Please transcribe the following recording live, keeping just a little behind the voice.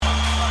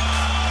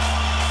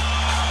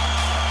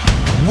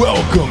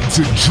Welcome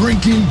to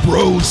Drinking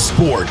Bros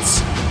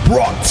Sports,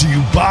 brought to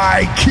you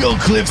by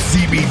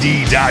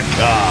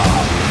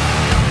KillcliffCBD.com.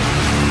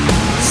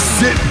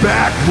 Sit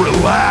back,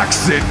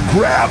 relax, and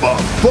grab a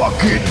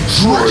fucking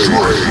drink.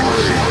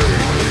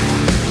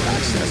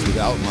 Access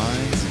without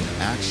lines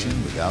and action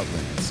without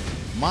limits.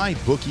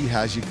 MyBookie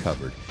has you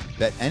covered.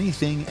 Bet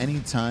anything,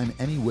 anytime,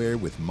 anywhere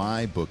with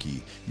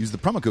MyBookie. Use the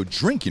promo code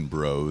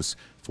DrinkinBros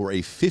for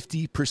a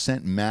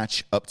 50%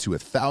 match up to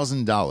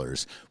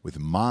 $1,000 with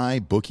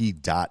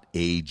MyBookie.ag.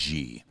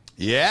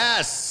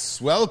 Yes,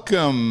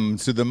 welcome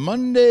to the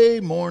Monday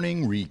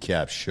morning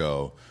recap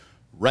show.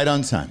 Right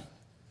on time.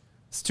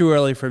 It's too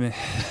early for me.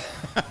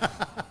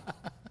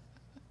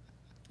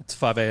 It's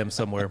 5 a.m.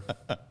 somewhere.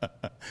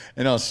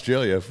 In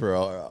Australia, for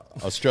our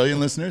Australian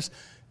listeners,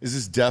 this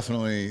is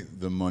definitely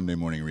the Monday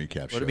morning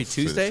recap show. Would it be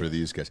Tuesday? For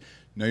these guys.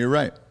 No, you're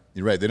right.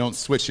 You're right. They don't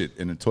switch it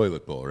in a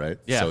toilet bowl, right?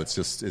 Yeah. So it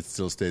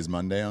still stays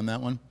Monday on that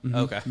one. Mm-hmm.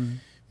 Okay.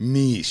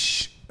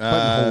 Mish.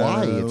 But in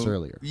Hawaii, it's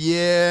earlier.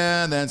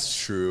 Yeah,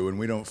 that's true. And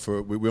we don't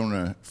want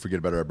to forget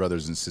about our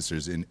brothers and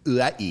sisters in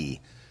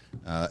Hawaii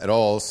at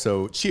all.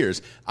 So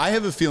cheers. I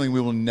have a feeling we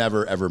will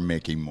never, ever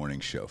make a morning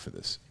show for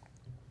this.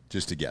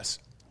 Just a guess.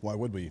 Why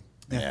would we?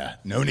 Yeah,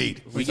 no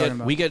need. We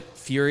get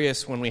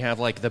furious when we have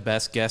like the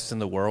best guests in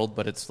the world,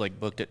 but it's like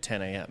booked at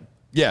 10 a.m.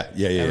 Yeah.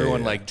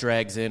 Everyone like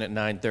drags in at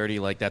 9:30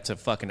 like that's a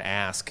fucking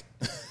ask.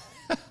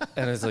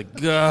 And it's like,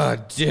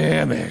 God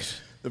damn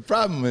it. The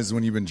problem is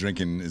when you've been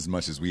drinking as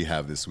much as we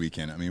have this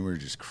weekend, I mean, we're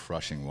just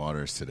crushing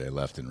waters today,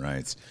 left and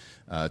right,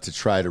 to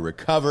try to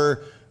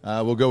recover.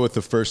 We'll go with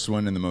the first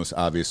one and the most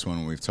obvious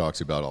one we've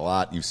talked about a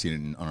lot. You've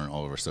seen it on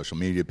all of our social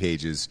media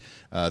pages.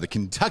 The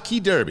Kentucky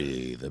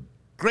Derby, the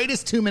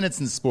greatest 2 minutes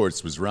in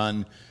sports, was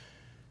run.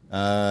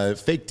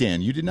 Fake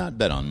Dan, you did not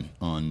bet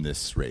on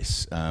this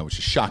race, which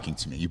is shocking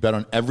to me. You bet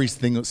on every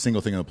single thing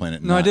on the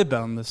planet. No, I did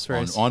bet on this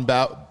race. On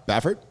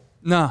Baffert?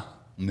 No.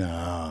 No.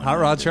 Hot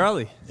Rod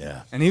Charlie.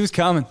 Yeah. And he was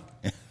coming.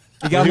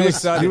 He got me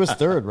excited. He was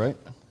third, right?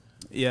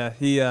 Yeah,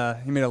 he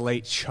made a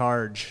late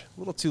charge. A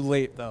little too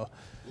late, though.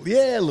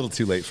 Yeah, a little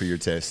too late for your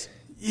taste.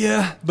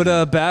 Yeah, but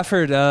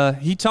Baffert,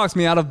 he talked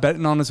me out of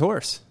betting on his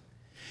horse.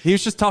 He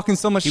was just talking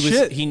so much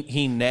shit.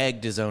 He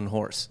nagged his own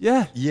horse.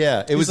 Yeah. Yeah,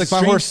 it He was like, a my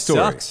strange horse story.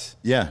 sucks.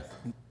 Yeah.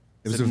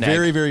 It was a nag.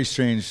 very, very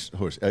strange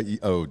horse. Dan,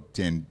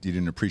 you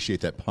didn't appreciate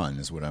that pun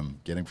is what I'm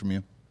getting from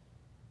you?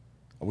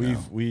 We've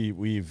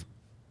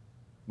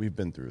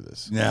been through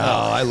this. No,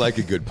 I like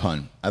a good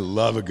pun. I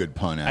love a good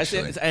pun, I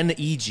said actually. it's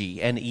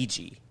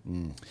N-E-G.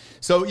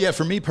 So, yeah,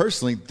 for me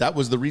personally, that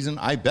was the reason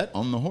I bet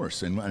on the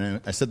horse. And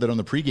I said that on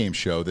the pregame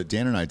show that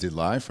Dan and I did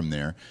live from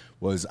there,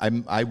 was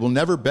I will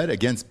never bet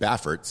against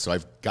Baffert, so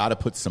I've got to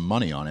put some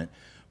money on it.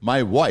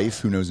 My wife,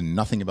 who knows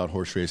nothing about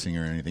horse racing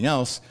or anything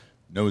else,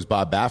 knows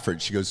Bob Baffert.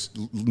 She goes,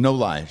 no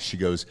lie, she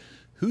goes,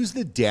 who's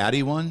the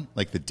daddy one?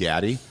 Like the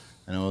daddy?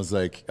 And I was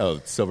like,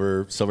 oh,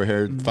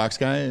 silver-haired fox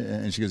guy?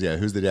 And she goes, yeah,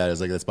 who's the dad? I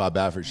was like, that's Bob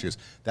Baffert. She goes,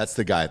 that's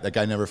the guy. That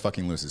guy never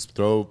fucking loses.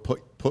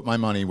 Put my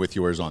money with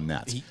yours on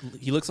that.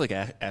 He looks like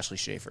Ashley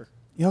Schaefer.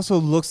 He also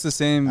looks the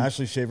same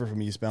Ashley Schaefer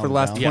from Eastbound for the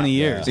last and 20 Down.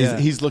 years. He's- Yeah.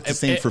 He's looked the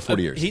same for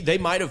 40 years. They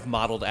might have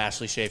modeled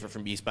Ashley Schaefer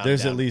from Eastbound.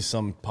 There's Down at least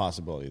some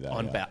possibility of that.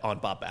 on yeah.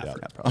 Bob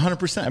Baffert.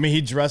 100%. I mean,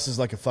 he dresses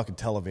like a fucking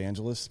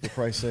televangelist, for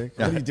Christ's sake.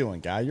 What are you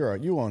doing, guy?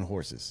 You own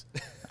horses.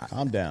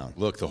 I'm down.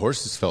 Look, the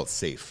horses felt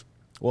safe.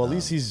 Well, at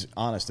least he's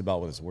honest about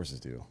what his horses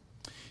do.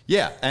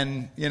 Yeah,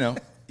 and,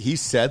 he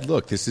said,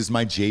 look, this is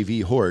my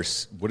JV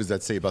horse. What does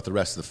that say about the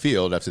rest of the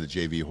field after the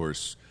JV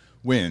horse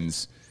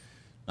wins?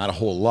 Not a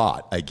whole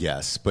lot, I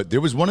guess. But there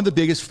was one of the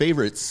biggest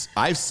favorites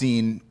I've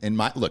seen in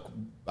my... Look,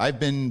 I've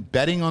been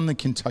betting on the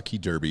Kentucky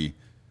Derby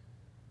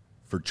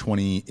for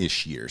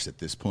 20-ish years at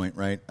this point,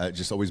 right? I've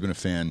just always been a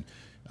fan.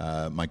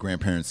 My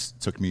grandparents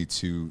took me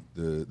to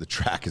the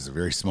track as a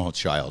very small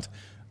child.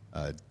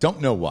 Don't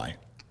know why,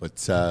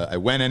 but I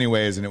went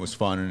anyways, and it was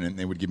fun, and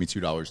they would give me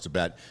 $2 to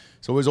bet.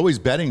 So I was always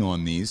betting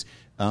on these.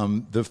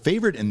 The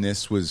favorite in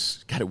this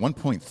was, at one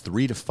point,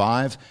 3 to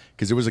 5,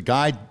 because there was a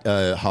guy,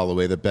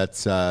 Holloway, that bet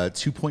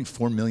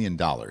 $2.4 million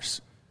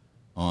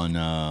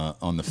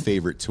on the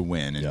favorite to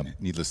win, and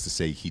needless to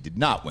say, he did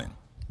not win.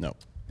 No.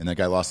 And that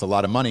guy lost a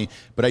lot of money.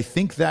 But I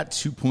think that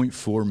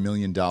 $2.4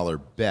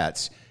 million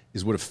bet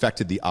is what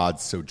affected the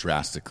odds so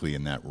drastically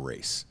in that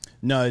race.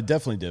 No, it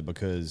definitely did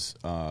because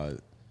I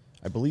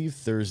believe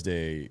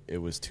Thursday it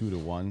was 2 to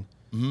 1.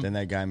 Mm-hmm. Then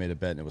that guy made a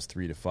bet and it was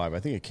 3 to 5. I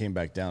think it came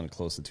back down to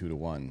close to 2 to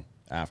 1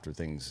 after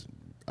things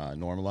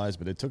normalized,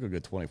 but it took a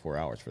good 24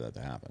 hours for that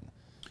to happen.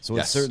 So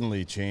Yes. it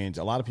certainly changed.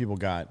 A lot of people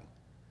got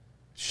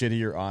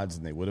shittier odds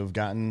than they would have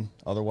gotten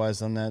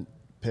otherwise on that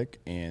pick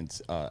and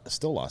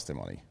still lost their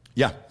money.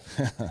 Yeah.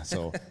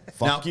 So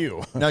fuck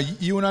you. Now,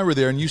 you and I were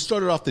there, and you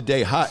started off the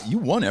day hot. You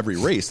won every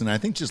race, and I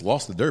think just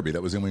lost the Derby.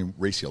 That was the only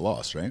race you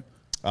lost, right?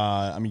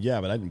 I mean,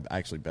 yeah, but I didn't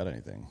actually bet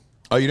anything.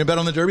 Oh, you didn't bet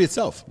on the Derby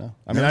itself? No.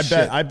 I mean,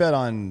 I bet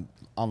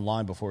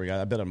online before we got.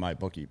 I bet on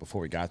MyBookie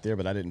before we got there,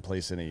 but I didn't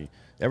place any.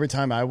 Every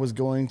time I was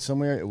going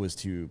somewhere, it was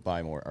to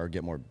buy more or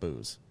get more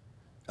booze.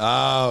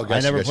 Oh, gotcha, I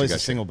never gotcha, placed a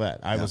gotcha. single bet.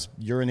 I was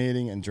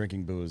urinating and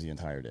drinking booze the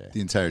entire day.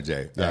 The entire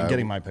day. Yeah, and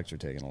getting my picture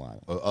taken a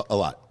lot. A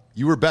lot.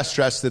 You were best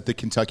dressed at the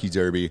Kentucky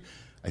Derby.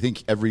 I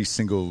think every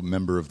single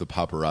member of the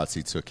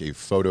paparazzi took a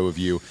photo of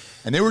you,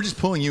 and they were just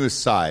pulling you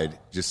aside,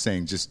 just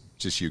saying, just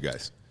you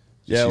guys.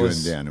 Yeah, you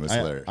and Dan. It was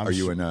hilarious. I'm Are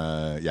you su- in?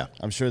 Yeah.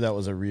 I'm sure that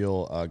was a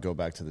real go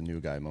back to the new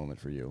guy moment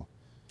for you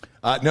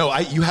No,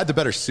 you had the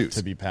better suits.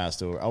 to be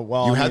passed over.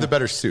 Well, You I had mean, the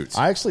better suits.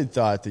 I actually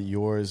thought that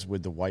yours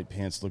with the white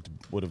pants looked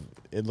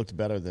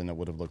better than it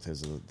would have looked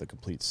as the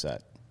complete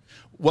set.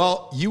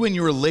 Well, you and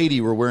your lady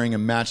were wearing a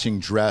matching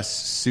dress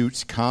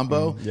suit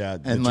combo. Yeah,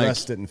 the and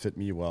dress didn't fit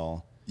me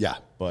well. Yeah.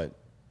 But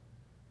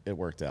it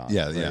worked out.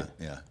 Yeah, right?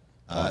 yeah.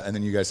 And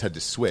then you guys had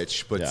to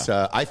switch. But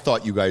Yeah. I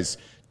thought you guys,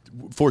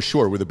 for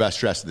sure, were the best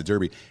dressed at the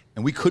Derby.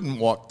 And we couldn't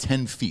walk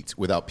 10 feet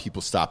without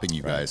people stopping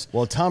you guys.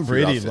 Well, Tom for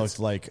your Brady outfits. looked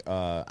like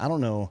I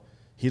don't know.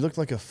 He looked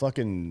like a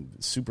fucking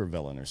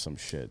supervillain or some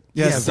shit.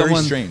 Yeah, very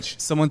strange.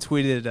 Someone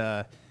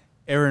tweeted,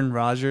 Aaron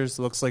Rodgers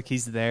looks like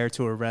he's there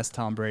to arrest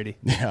Tom Brady.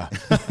 Yeah,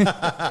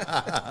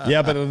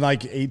 yeah, but in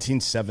like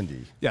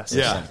 1870. Yes. or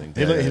Yeah. something.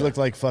 Yeah, He yeah. looked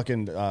like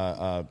fucking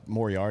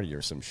Moriarty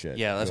or some shit.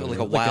 Yeah, that's like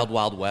a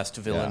Wild West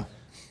villain.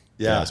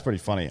 Yeah, it's pretty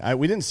funny.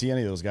 We didn't see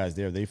any of those guys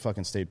there. They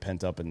fucking stayed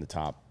pent up in the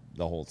top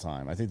the whole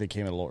time. I think they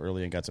came in a little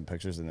early and got some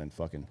pictures and then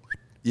fucking.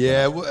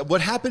 Yeah,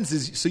 what happens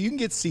is, so you can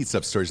get seats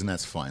upstairs, and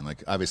that's fine.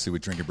 Like, obviously,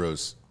 with Drinking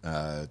Bros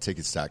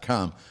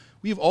tickets.com,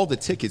 we have all the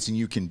tickets, and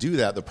you can do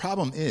that. The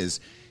problem is,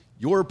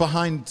 you're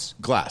behind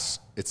glass.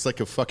 It's like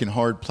a fucking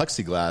hard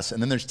plexiglass,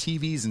 and then there's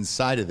TVs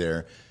inside of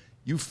there.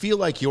 You feel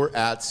like you're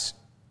at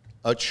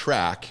a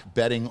track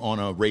betting on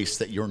a race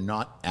that you're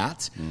not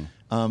at.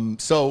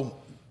 So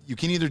you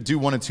can either do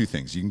one of two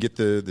things. You can get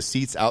the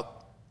seats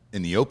out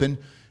in the open,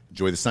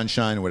 enjoy the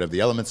sunshine or whatever the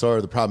elements are.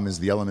 The problem is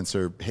the elements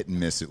are hit and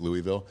miss at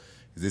Louisville.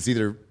 It's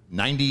either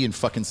 90 and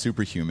fucking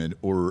super humid,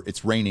 or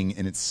it's raining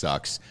and it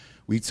sucks.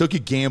 We took a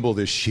gamble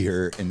this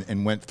year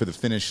and went for the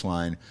finish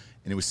line,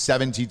 and it was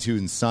 72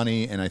 and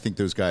sunny, and I think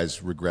those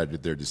guys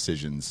regretted their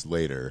decisions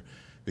later,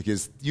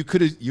 because you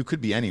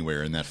could be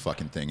anywhere in that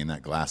fucking thing, in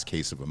that glass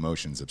case of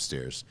emotions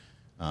upstairs.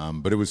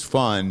 But it was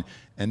fun.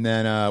 And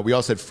then we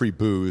also had free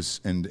booze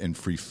and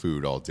free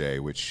food all day,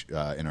 which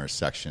in our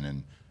section,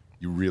 and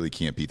you really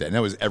can't beat that. And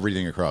that was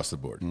everything across the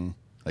board.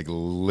 Like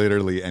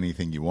literally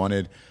anything you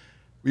wanted.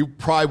 We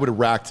probably would have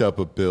racked up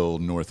a bill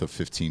north of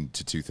 $1,500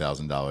 to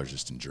 $2,000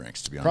 just in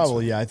drinks, to be honest. Probably,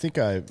 with you. yeah.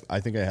 I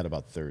think I had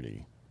about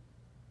 30.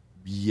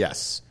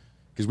 Yes.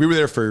 Because we were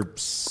there for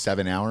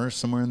 7 hours,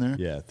 somewhere in there.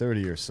 Yeah,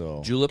 30 or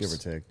so. Juleps? Give or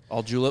take.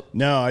 All julep?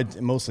 No,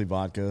 mostly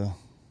vodka.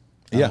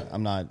 Yeah.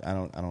 I'm not. I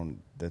don't.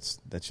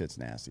 That shit's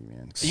nasty,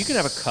 man. You can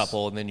have a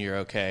couple and then you're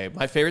okay.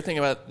 My favorite thing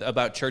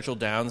about Churchill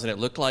Downs, and it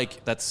looked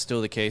like that's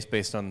still the case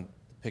based on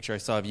the picture I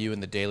saw of you in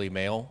the Daily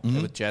Mail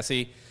with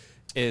Jesse,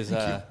 is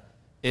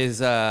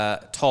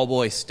Tall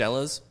Boy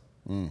Stella's,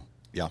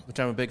 Yeah. which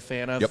I'm a big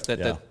fan of. Yep.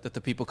 That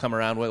the people come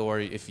around with, or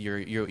if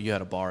you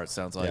had a bar, it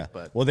sounds like. Yeah.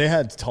 But Well, they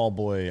had Tall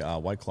Boy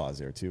White Claws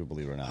there too.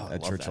 Believe it or not, I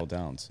at love Churchill that.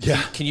 Downs.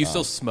 Yeah. can you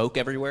still smoke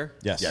everywhere?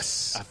 Yes.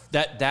 Yes.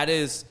 That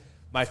is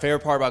my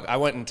favorite part about. I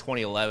went in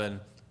 2011,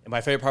 and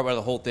my favorite part about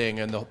the whole thing,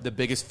 and the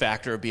biggest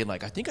factor of being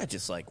like, I think I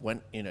just like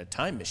went in a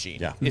time machine.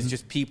 Yeah. Is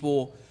just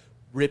people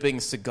ripping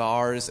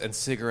cigars and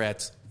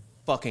cigarettes,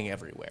 fucking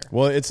everywhere.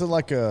 Well, it's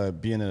like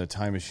being in a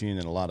time machine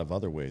in a lot of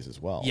other ways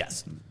as well.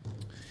 Yes.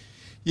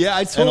 Yeah,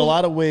 I In told a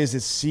lot of ways, it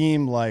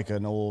seemed like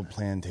an old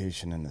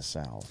plantation in the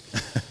South.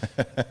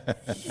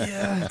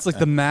 Yeah, it's like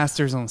the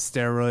Masters on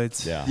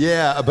steroids. Yeah.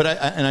 Yeah, but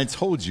I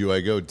told you,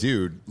 I go,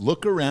 dude,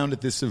 look around at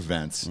this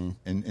event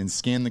and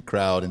scan the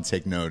crowd and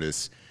take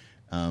notice,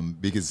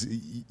 because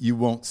you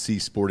won't see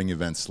sporting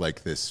events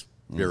like this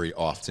very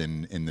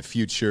often in the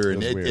future.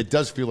 And Feels weird. it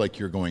does feel like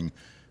you're going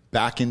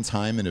back in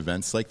time in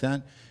events like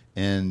that.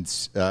 And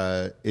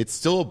it's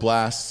still a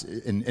blast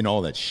and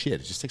all that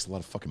shit. It just takes a lot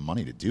of fucking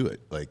money to do it.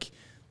 Like,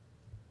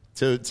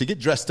 to get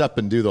dressed up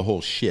and do the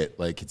whole shit,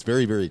 like, it's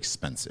very, very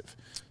expensive.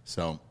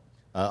 So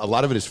a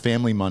lot of it is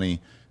family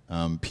money,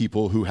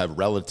 people who have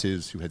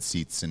relatives who had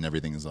seats and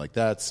everything is like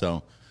that.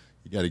 So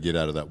you got to get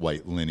out of that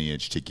white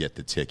lineage to get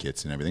the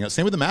tickets and everything else.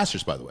 Same with the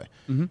Masters, by the way.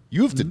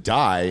 You have to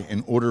die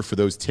in order for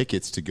those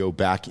tickets to go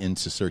back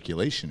into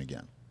circulation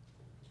again.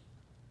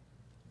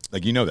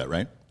 Like, you know that,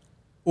 right?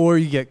 Or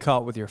you get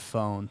caught with your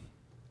phone.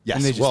 Yes.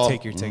 And they just well,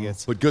 take your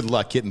tickets. But good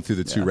luck getting through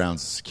the 2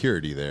 rounds of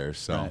security there.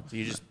 So So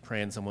you just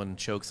praying someone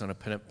chokes on a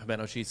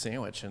pimento cheese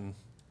sandwich and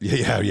yeah,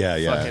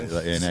 Fucking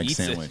an egg eats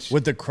it. sandwich.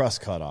 With the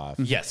crust cut off.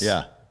 yes,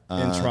 Yeah.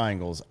 In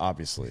triangles,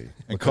 obviously.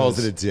 And calls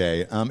it a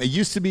day. It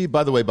used to be,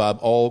 by the way, Bob,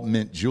 all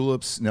mint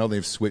juleps. Now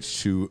they've switched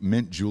to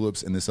mint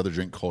juleps and this other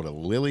drink called a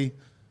lily.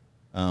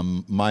 I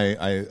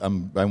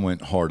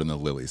went hard on the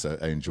lilies.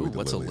 I enjoyed the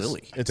what's a lilies.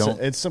 lily?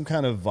 It's some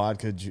kind of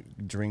vodka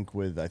drink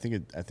with I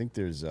think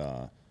there's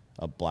a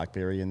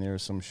blackberry in there or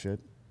some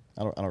shit.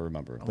 I don't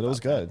remember, but it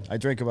was good. I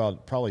drank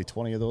about probably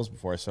 20 of those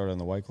before I started on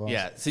the White Claws.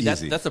 Yeah, see,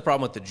 that's Easy. the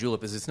problem with the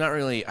julep is it's not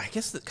really. I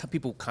guess that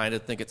people kind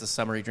of think it's a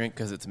summery drink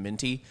because it's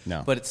minty.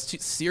 No. but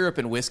it's syrup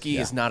and whiskey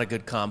Yeah. is not a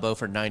good combo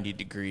for 90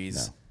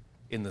 degrees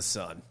in the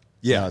sun.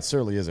 Yeah. No, it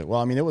certainly isn't. Well,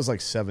 I mean, it was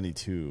like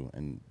 72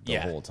 and the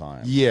Yeah. whole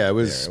time. Yeah, it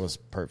was- It was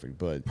perfect.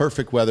 But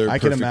Perfect weather, I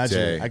can perfect imagine.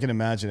 day. I can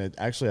imagine it.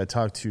 Actually, I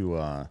talked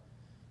to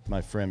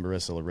my friend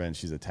Marissa Loren.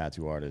 She's a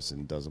tattoo artist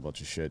and does a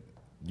bunch of shit.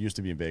 Used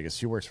to be in Vegas.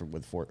 She works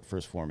with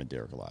First Form and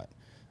Derek a lot.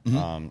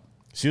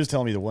 She was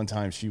telling me the one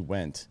time she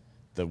went,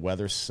 the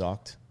weather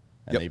sucked.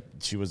 And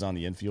she was on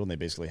the infield, and they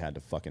basically had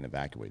to fucking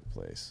evacuate the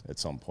place at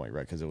some point,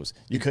 right? Because it was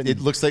you couldn't. It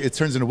looks like it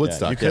turns into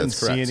Woodstock. you couldn't that's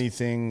see correct.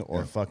 anything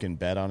or fucking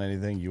bet on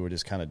anything. You were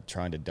just kind of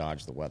trying to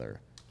dodge the weather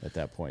at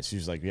that point. So she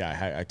was like,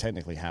 "Yeah, I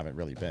technically haven't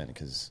really been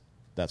because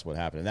that's what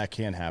happened, and that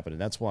can happen,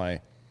 and that's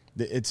why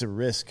it's a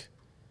risk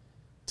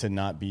to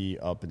not be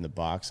up in the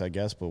box, I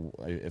guess. But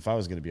if I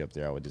was going to be up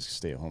there, I would just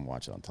stay at home and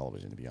watch it on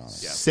television. To be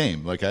honest,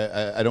 Same. Like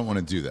I don't want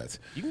to do that.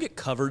 You can get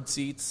covered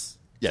seats.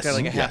 Yes. Kind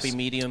of like a Yes. happy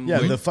medium. Yeah,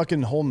 the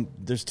fucking whole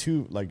there's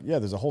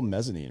a whole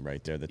mezzanine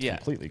right there that's Yeah.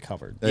 completely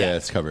covered. Yeah,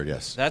 it's covered.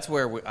 Yes. That's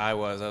where I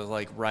was. I was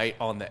like right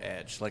on the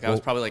edge. Like I was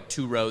probably like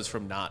 2 rows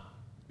from not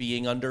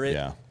being under it.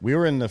 Yeah, we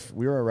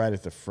were right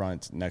at the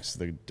front next to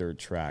the dirt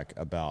track,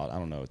 about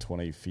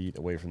 20 feet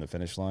away from the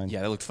finish line.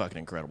 Yeah, that looked fucking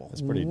incredible.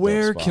 It's pretty.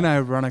 Where dope can spot. I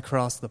run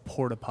across the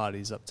porta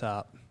potties up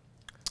top?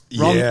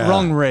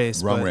 Wrong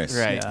race. Wrong but- race.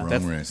 Right. Yeah.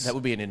 Wrong race. That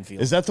would be an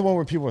infield. Is that the one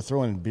where people are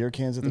throwing beer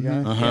cans at the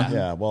guy?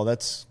 Yeah. Well,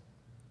 that's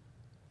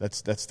the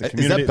Is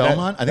community. that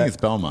Belmont? I think it's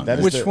Belmont. that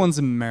is Which the- one's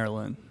in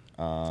Maryland? That's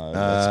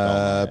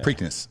Belmont, yeah.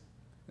 Preakness.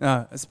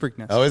 It's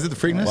Preakness. Oh, is it the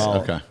Preakness?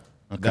 Well,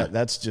 Okay.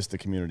 That's just the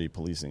community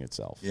policing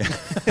itself. Yeah.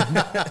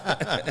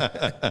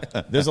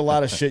 There's a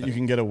lot of shit you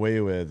can get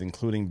away with,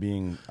 including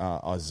being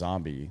a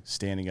zombie,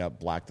 standing up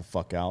black the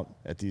fuck out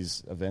at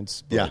these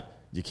events. But Yeah.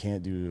 you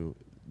can't do.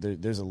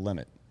 There's a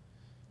limit.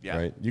 Yeah.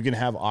 Right. You can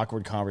have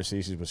awkward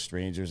conversations with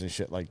strangers and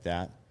shit like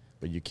that,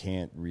 but you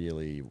can't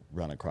really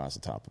run across the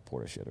top of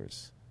porta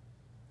shitters.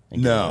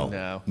 and get No. away.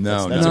 No.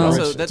 No. That's No. a Also,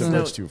 bridge, that's it's a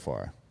no- bridge too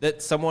far.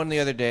 That someone the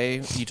other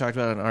day you talked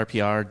about on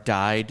RPR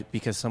died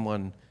because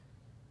someone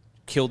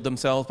killed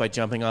themselves by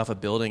jumping off a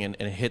building and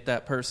hit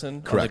that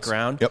person Correct. on the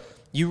ground. Yep.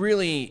 You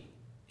really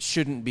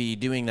shouldn't be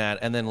doing that,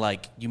 and then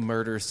like you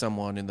murder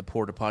someone in the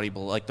porta potty,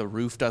 but like the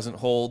roof doesn't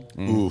hold,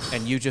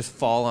 and you just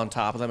fall on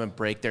top of them and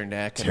break their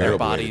neck, and their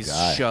Terrible way to body's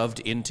die. shoved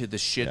into the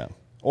shit. Yeah.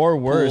 Or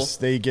worse,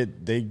 pool. they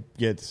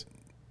get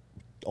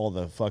all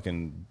the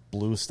fucking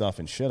blue stuff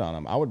and shit on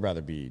them. I would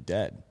rather be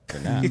dead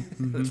than that.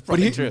 That's But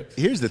probably true.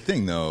 here's the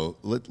thing, though.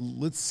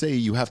 Let's say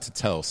you have to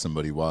tell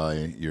somebody why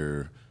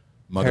your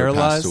mother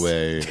Paralyzed? passed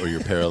away, or you're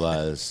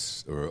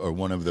paralyzed, or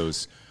one of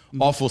those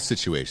awful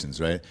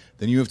situations, right?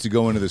 Then you have to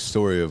go into the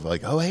story of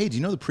like, oh, hey, do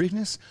you know the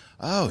Preakness?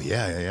 Oh,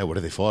 yeah. What,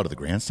 did they fall out of the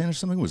grandstand or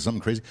something? Was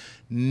something crazy?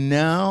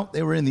 No,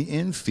 they were in the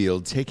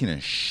infield taking a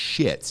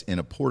shit in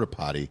a porta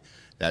potty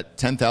that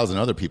 10,000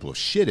 other people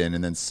shit in,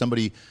 and then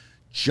somebody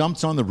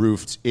jumped on the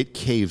roof, it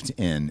caved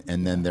in,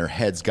 and then their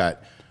heads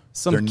got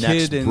Some their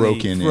necks kid in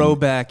broken. the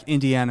throwback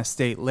Indiana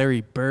State Larry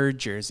Bird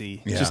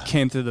jersey Yeah. just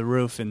came through the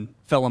roof and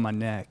fell on my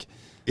neck.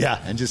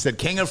 And just said,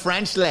 King of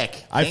French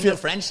Lick. I King feel- of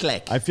French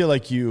Lick. I feel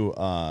like you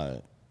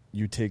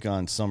take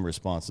on some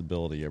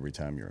responsibility every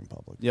time you're in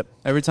public. Yep.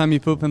 Every time you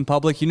poop in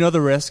public, you know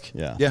the risk.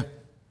 Yeah.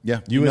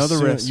 Yeah. You know the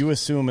assume, risk. you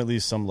assume at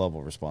least some level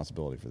of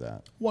responsibility for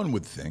that. One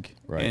would think.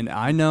 Right. And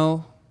I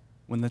know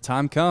when the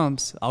time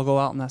comes, I'll go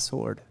out on that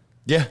sword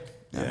Yeah.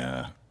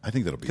 I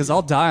think that'll be because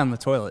I'll die on the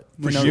toilet.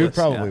 We know you this,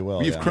 probably yeah. will.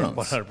 We have yeah.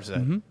 Crohn's. 100%.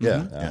 Mm-hmm.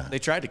 Yeah. They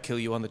tried to kill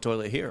you on the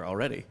toilet here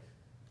already.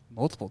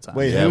 multiple times.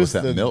 Wait, Yeah, who's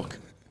with that the milk.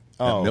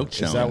 Oh, that milk is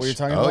challenge. that what you're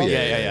talking Oh, about?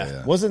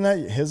 Yeah. Wasn't that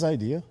his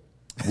idea?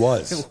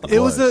 Was. It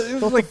was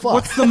like, fuck?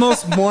 what's the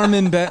most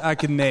Mormon bet I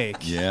could make?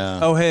 Yeah.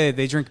 Oh, hey,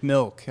 they drink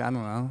milk. I don't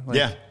know. Like,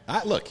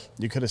 Yeah. Look.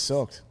 You could have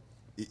soaked.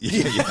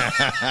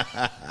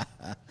 Yeah.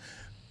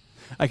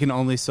 I can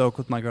only soak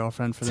with my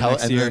girlfriend for the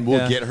next And year. then we'll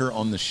Yeah. get her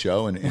on the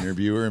show and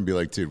interview her and be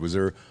like, dude, was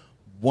there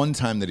one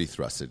time that he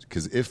thrusted?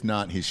 Because if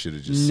not, he should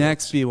have just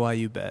Next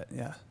BYU bet.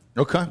 Yeah.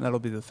 Okay. That'll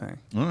be the thing.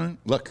 All right.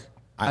 Look.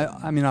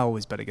 I mean, I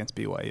always bet against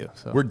BYU.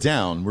 So. We're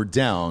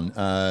down.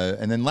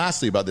 And then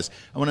lastly about this,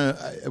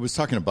 I was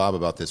talking to Bob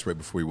about this right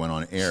before we went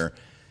on air.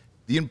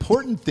 The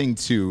important thing,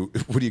 too,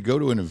 when you go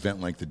to an event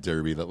like the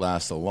Derby that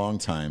lasts a long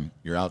time,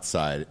 you're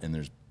outside and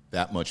there's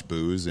that much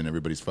booze and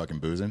everybody's fucking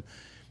boozing,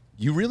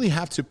 you really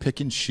have to pick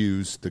and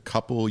choose the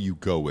couple you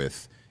go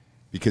with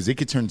because it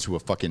could turn into a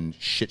fucking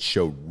shit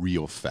show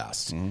real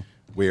fast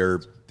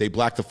where they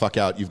black the fuck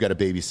out, you've got a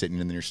babysitting, and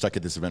then you're stuck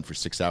at this event for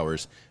 6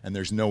 hours, and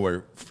there's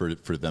nowhere for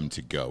them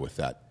to go with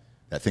that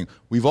thing.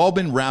 We've all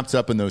been wrapped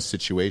up in those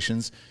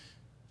situations.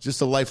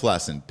 Just a life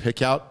lesson.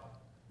 Pick out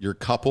your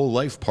couple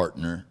life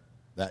partner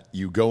that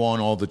you go on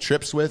all the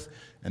trips with,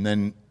 and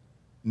then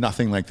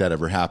nothing like that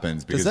ever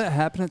happens. Does that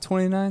happen at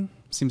 29?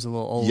 Seems a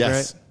little old,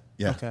 Yes. right?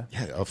 Yeah. Okay.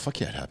 Yeah. Oh, fuck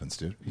yeah, it happens,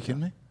 dude. You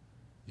kidding me?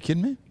 You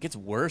kidding me? It gets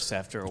worse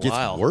after a It gets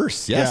while.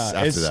 worse, yes,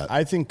 after it's- that.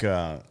 I think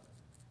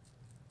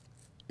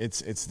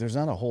it's there's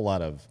not a whole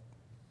lot of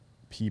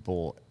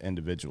people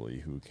individually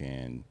who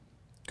can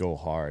go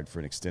hard for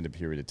an extended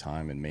period of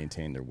time and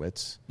maintain their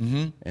wits.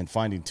 Mm-hmm. And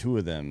finding two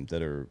of them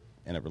that are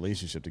in a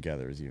relationship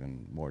together is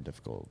even more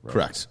difficult. Right?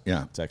 Correct.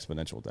 Yeah. It's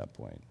exponential at that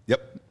point.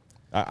 Yep.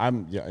 Are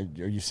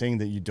you saying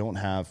that you don't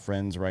have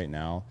friends right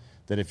now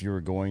that if you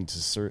were going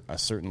to a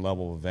certain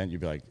level of event,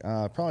 you'd be like,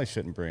 probably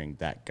shouldn't bring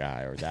that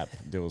guy or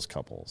those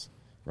couples,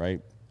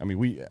 right? I mean,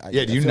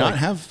 do you not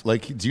have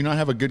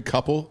a good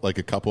couple, like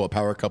a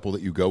power couple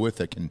that you go with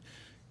that can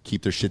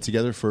keep their shit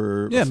together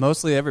for? Yeah,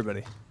 mostly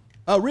everybody.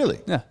 Oh, really?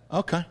 Yeah.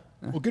 Okay.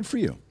 Well, good for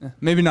you. Yeah.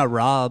 Maybe not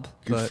Rob.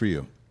 Good for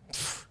you.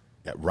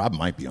 Yeah, Rob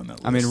might be on that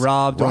list. I mean,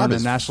 Rob during the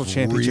is national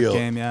championship real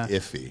game, yeah.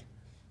 iffy.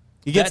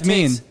 He gets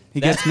mean.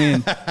 He gets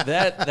mean.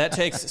 That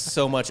takes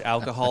so much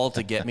alcohol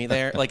to get me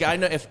there. Like I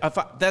know if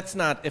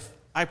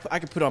I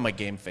could put on my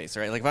game face,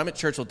 right? Like if I'm at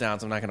Churchill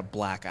Downs, I'm not going to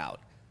black out.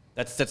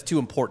 That's too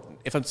important.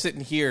 If I'm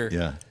sitting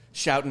here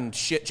shouting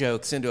shit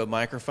jokes into a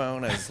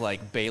microphone as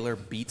like Baylor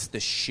beats the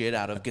shit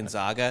out of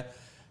Gonzaga,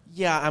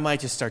 yeah, I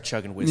might just start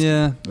chugging whiskey.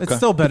 Yeah, it's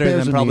still better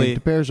than probably. Mean.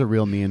 The Bears are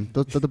real mean.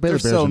 The Baylor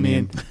Bears so are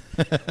mean.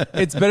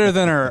 It's better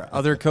than our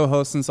other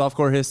co-host in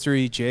softcore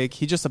history, Jake.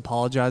 He just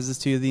apologizes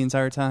to you the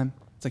entire time.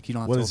 It's like you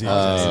don't have to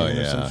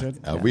apologize.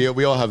 Oh, yeah.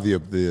 We all have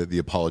the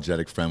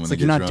apologetic friend when It's they like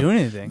get you're not drunk. doing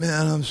anything.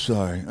 Man, I'm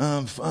sorry.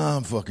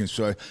 I'm fucking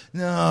sorry.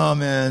 No,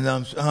 man,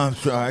 I'm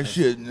sorry. I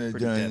shouldn't have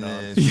done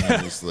this.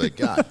 Yeah. It's like,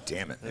 God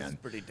damn it, man.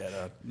 Pretty dead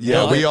on.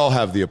 Yeah, we all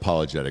have the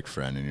apologetic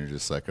friend, and you're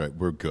just like, all right,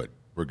 we're good.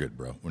 We're good,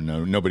 bro.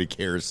 Nobody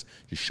cares.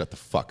 Just shut the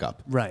fuck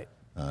up. Right.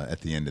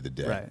 At the end of the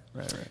day.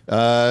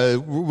 Right.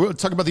 We'll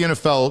talk about the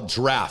NFL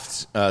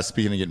draft.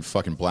 Speaking of getting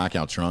fucking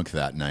blackout drunk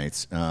that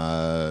night.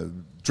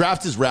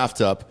 Draft is wrapped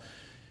up.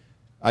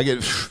 I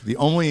get the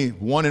only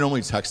one and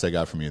only text I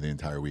got from you the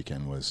entire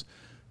weekend was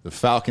the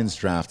Falcons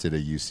drafted a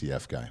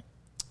UCF guy.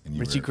 And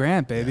Richie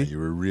Grant, baby. Yeah, you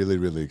were really,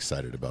 really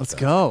excited about Let's that.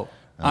 go.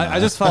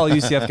 I just follow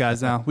UCF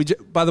guys now.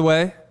 By the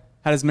way,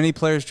 had as many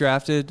players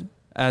drafted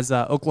as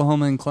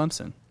Oklahoma and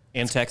Clemson.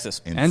 And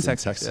Texas. And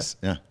Texas.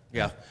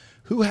 Yeah.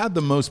 Who had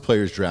the most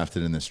players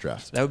drafted in this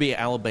draft? That would be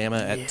Alabama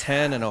at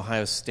 10 and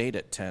Ohio State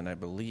at 10, I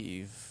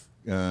believe.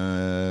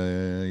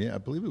 I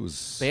believe it was.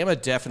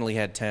 Bama definitely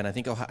had 10. I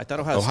thought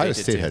Ohio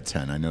State had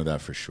 10. I know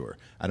that for sure.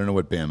 I don't know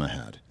what Bama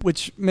had.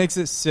 Which makes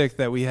it sick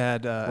that we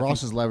had.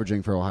 Ross is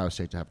leveraging for Ohio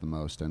State to have the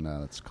most, and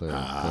that's clearly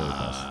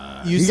false.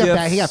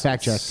 UCF, He got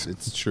fact checked.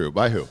 It's true.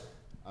 By who?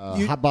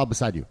 Hot Bob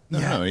beside you.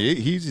 No,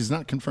 he's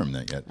not confirmed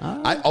that yet.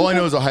 All I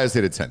know is Ohio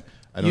State had 10.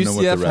 I don't know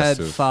what the UCF rest had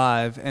of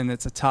 5, and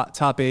it's a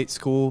top 8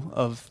 school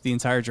of the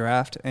entire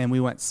draft, and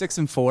we went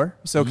 6-4.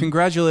 So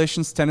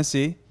congratulations,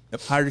 Tennessee.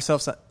 Yep. Hired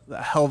yourselves a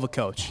hell of a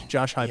coach,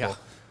 Josh Heupel.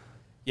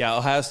 Yeah,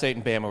 Ohio State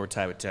and Bama were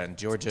tied with 10.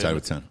 Georgia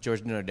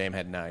and Notre Dame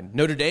had 9.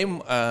 Notre Dame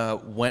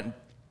went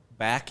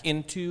back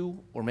into,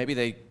 or maybe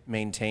they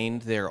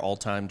maintained their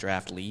all-time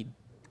draft lead.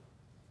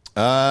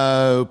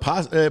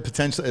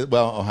 Potentially.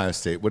 Well, Ohio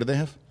State. What did they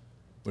have?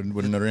 What did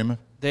Notre Dame have?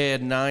 They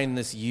had 9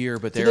 this year,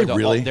 but Did they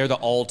really? they're the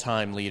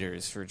all-time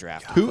leaders for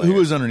draft. Who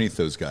was underneath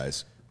those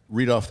guys?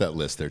 Read off that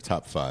list. Their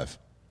top 5.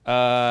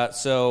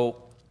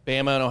 So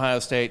Bama and Ohio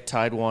State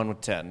tied 1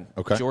 with 10.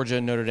 Okay. Georgia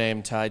and Notre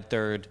Dame tied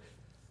 3rd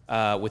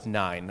with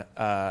 9.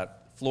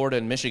 Florida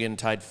and Michigan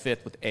tied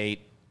 5th with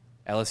 8.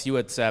 LSU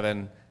had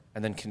 7.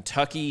 And then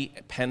Kentucky,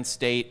 Penn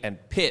State, and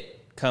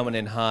Pitt coming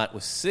in hot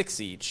with 6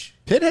 each.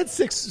 Pitt had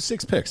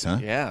six picks, huh?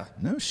 Yeah.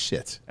 No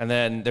shit. And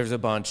then there's a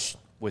bunch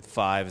with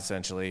 5,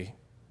 essentially.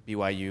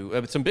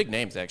 BYU. Some big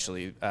names,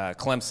 actually.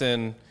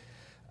 Clemson,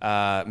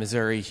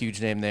 Missouri,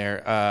 huge name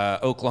there.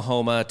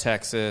 Oklahoma,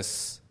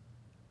 Texas,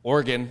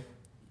 Oregon,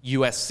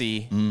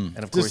 USC, and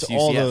of course Just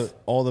UCF.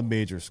 all the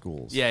major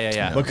schools.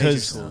 Yeah. Because Major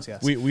schools,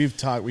 yes.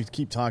 we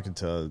keep talking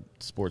to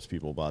sports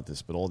people about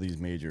this, but all these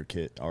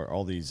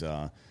all these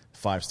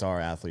 5-star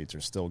athletes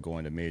are still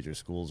going to major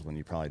schools when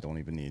you probably don't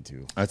even need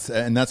to.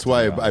 That's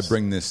why I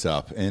bring this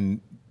up,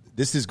 and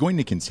this is going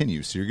to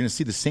continue. So you're going to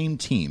see the same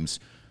teams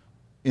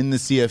in the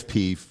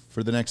CFP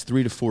for the next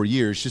 3 to 4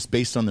 years, just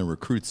based on the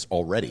recruits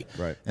already.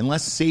 Right.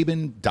 Unless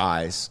Saban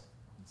dies,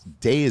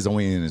 Day is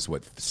only in his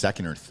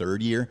 2nd or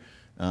 3rd year.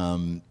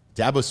 Dabo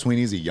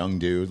Swinney's a young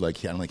dude. I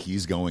don't think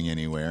he's going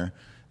anywhere.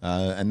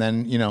 And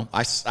then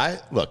I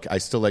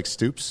still like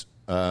Stoops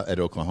at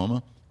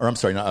Oklahoma, or I'm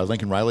sorry,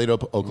 Lincoln Riley at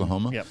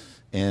Oklahoma. Yep.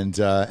 And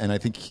I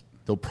think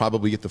they'll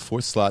probably get the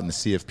 4th slot in the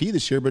CFP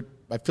this year, but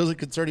I feel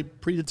like it's already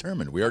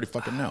predetermined. We already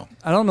fucking know.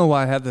 I don't know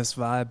why I have this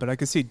vibe, but I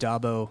could see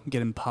Dabo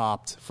getting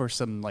popped for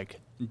some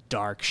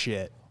dark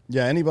shit.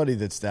 Yeah, anybody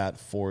that's that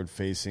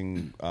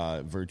forward-facing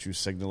virtue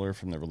signaler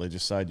from the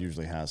religious side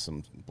usually has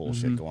some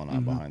bullshit going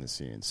on behind the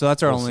scenes. So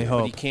that's our only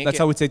hope. That's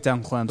how we take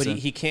down Clemson. But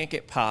he can't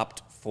get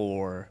popped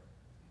for,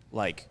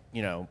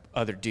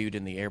 other dude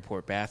in the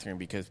airport bathroom,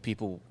 because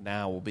people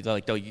now will be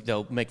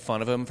they'll make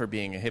fun of him for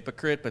being a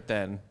hypocrite, but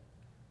then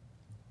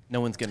no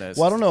one's gonna.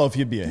 Well, I don't know if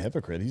he'd be a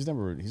hypocrite. He's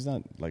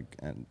not like.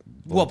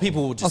 Well,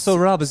 people will just. Also,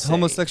 Rob, is say,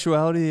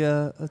 homosexuality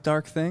a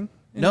dark thing?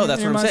 No,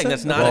 that's what I'm saying.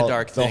 That's not a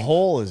dark thing. The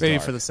hole is Maybe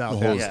dark. for the South.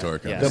 The hole's yeah.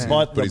 dark. Yeah. The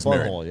butt, but he's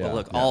married. butthole, yeah. But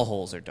look, all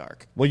holes are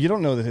dark. Well, you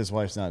don't know that his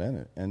wife's not in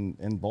it and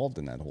involved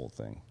in that whole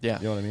thing. Yeah.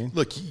 You know what I mean?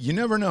 Look, you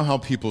never know how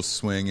people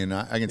swing, and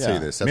I can tell you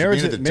this. At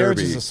Marriage, the beginning of the marriage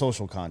Derby, is a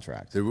social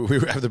contract. we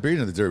were at the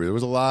beginning of the Derby. There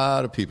was a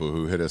lot of people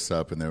who hit us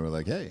up, and they were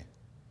like, "Hey,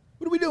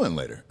 what are we doing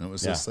later?" And it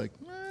was just like,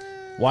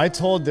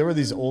 Well, there were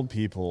these old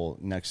people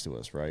next to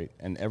us, right?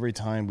 And every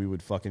time we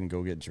would fucking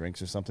go get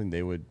drinks or something,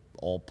 they would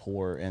all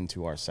pour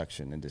into our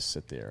section and just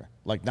sit there.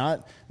 Like,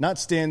 not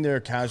stand there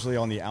casually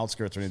on the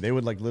outskirts or anything. They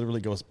would, like,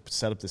 literally go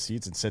set up the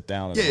seats and sit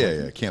down. And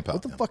Yeah, camp out.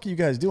 What the fuck are you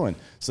guys doing?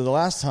 So the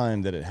last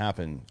time that it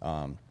happened,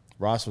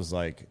 Ross was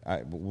like,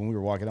 when we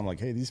were walking, I'm like,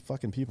 hey, these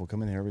fucking people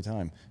come in here every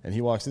time. And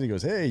he walks in, he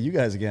goes, hey, you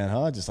guys again,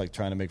 huh? Just like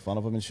trying to make fun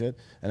of them and shit.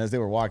 And as they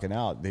were walking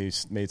out, they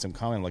made some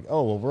comment like,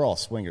 oh, well, we're all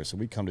swingers, so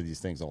we come to these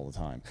things all the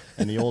time.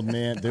 And the old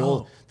man,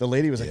 the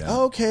lady was like,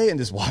 oh, okay, and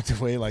just walked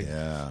away like,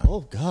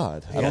 oh,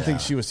 God. I don't think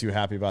she was too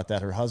happy about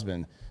that. Her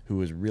husband, who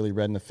was really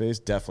red in the face,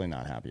 definitely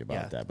not happy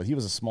about that. But he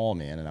was a small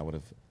man, and I would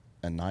have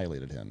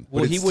annihilated him.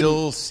 But it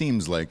still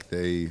seems like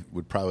they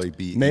would probably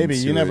be maybe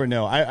you never it.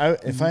 know.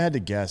 If I had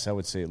to guess, I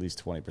would say at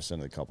least 20%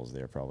 of the couples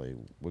there probably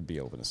would be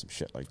open to some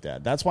shit like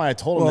that. That's why I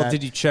told him that. Well,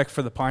 did you check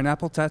for the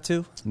pineapple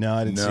tattoo? No,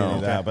 I didn't see any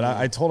of that. But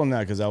I told him that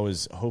because I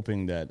was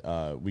hoping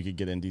that we could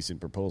get indecent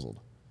proposal.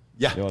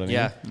 Yeah, you know what I mean.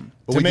 Yeah.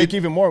 To make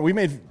even more, we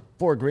made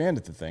 $4,000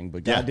 at the thing,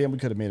 but goddamn, we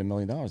could have made $1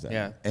 million that.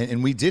 Yeah,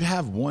 and we did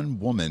have one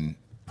woman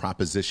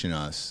proposition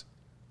us,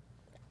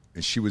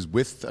 and she was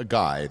with a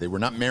guy. They were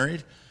not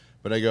married,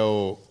 but I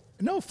go,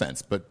 no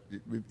offense, but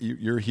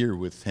you're here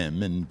with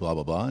him and blah,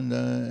 blah, blah.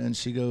 And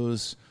she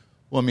goes,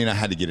 well, I mean, I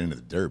had to get into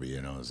the Derby.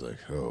 And I was like,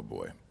 oh,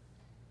 boy.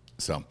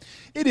 So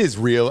it is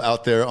real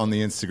out there on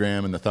the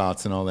Instagram and the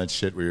thoughts and all that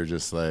shit where you're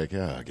just like,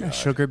 oh, God. Yeah,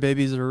 sugar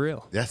babies are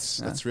real. Yes,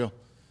 that's real.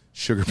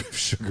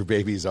 Sugar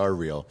babies are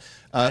real.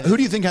 Who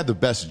do you think had the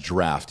best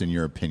draft, in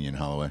your opinion,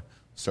 Holloway?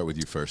 Start with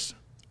you first.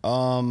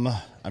 I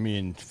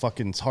mean,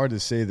 fucking, it's hard to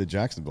say that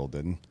Jacksonville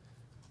didn't.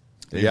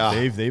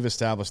 They've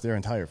established their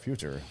entire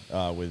future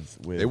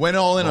with. They went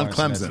all in on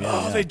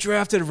Clemson. They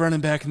drafted a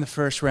running back in the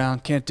first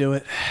round. Can't do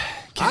it.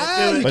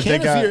 Can't do it. But they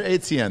got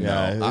Etienne.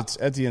 Yeah,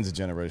 Etienne's a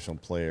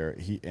generational player.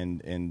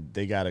 And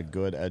they got a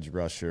good edge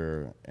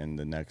rusher in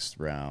the next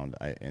round.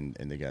 And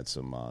they got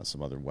some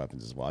other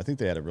weapons as well. I think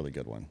they had a really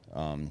good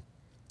one.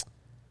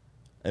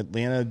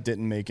 Atlanta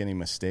didn't make any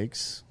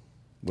mistakes,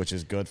 which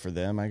is good for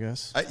them, I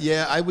guess.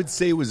 I would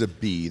say it was a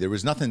B. There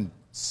was nothing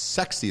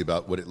sexy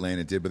about what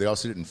Atlanta did, but they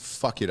also didn't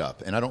fuck it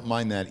up, and I don't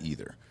mind that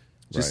either.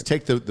 Just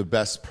take the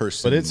best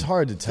person. But it's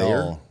hard to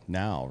tell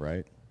now,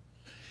 right?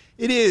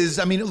 It is.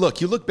 I mean,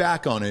 look, you look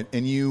back on it,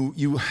 and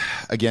you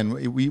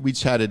again, we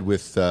chatted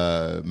with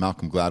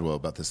Malcolm Gladwell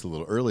about this a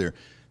little earlier.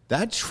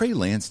 That Trey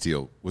Lance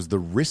deal was the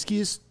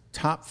riskiest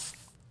top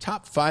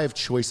 5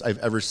 choice I've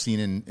ever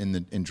seen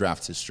in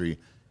draft history,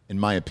 in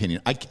my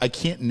opinion. I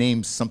can't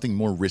name something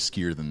more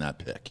riskier than that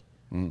pick.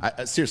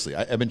 Seriously,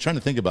 I've been trying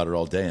to think about it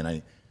all day, and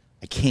I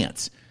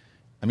can't.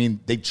 I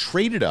mean, they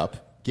traded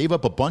up, gave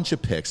up a bunch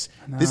of picks.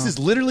 This is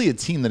literally a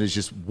team that is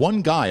just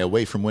one guy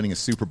away from winning a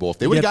Super Bowl. If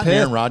they would have gotten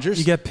Aaron Rodgers.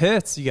 You get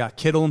Pitts. You got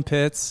Kittle and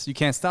Pitts. You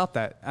can't stop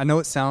that. I know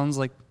it sounds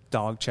like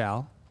dog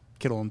chow,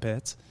 Kittle and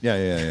Pitts.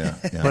 Yeah.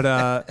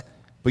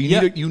 But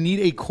you need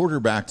a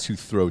quarterback to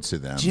throw to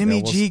them.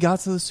 Jimmy G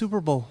got to the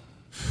Super Bowl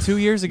 2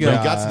 years ago.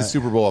 He got to the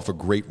Super Bowl off a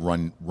great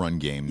run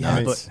game.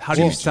 Yeah, but how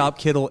do you stop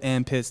Kittle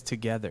and Pitts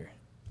together?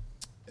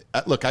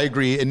 Look, I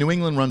agree. And New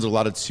England runs a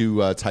lot of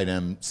 2 tight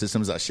end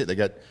systems. They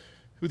got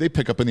who they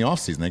pick up in the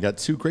offseason. They got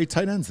 2 great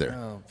tight ends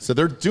there. So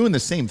they're doing the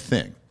same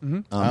thing.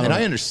 And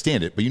I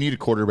understand it, but you need a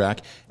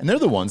quarterback. And they're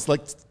the ones,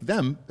 like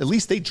them, at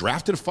least they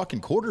drafted a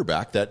fucking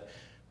quarterback that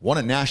won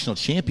a national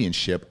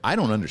championship. I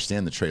don't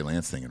understand the Trey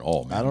Lance thing at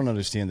all, man. I don't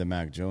understand the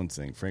Mac Jones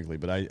thing, frankly.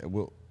 But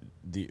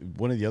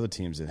one of the other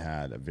teams that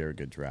had a very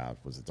good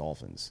draft was the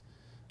Dolphins.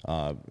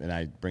 And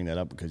I bring that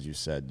up because you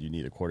said you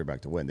need a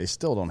quarterback to win. They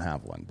still don't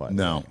have one. But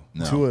no.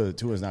 Tua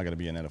is not going to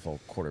be an NFL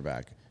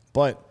quarterback.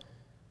 But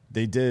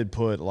they did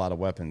put a lot of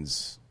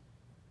weapons.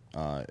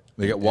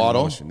 They got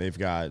Waddle. They've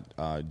got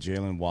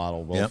Jalen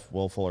Waddle,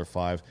 Will Fuller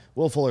 5.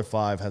 Will Fuller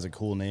 5 has a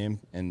cool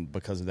name, and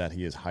because of that,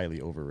 he is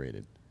highly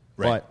overrated.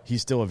 Right. But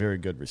he's still a very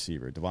good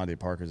receiver. Devontae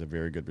Parker is a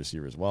very good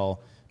receiver as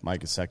well.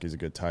 Mike Gesicki is a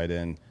good tight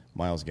end.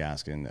 Myles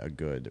Gaskin, a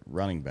good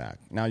running back.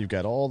 Now you've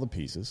got all the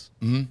pieces.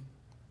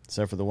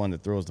 Except for the one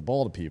that throws the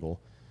ball to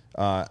people.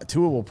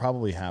 Tua will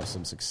probably have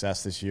some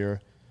success this year.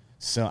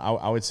 So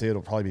I would say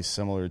it'll probably be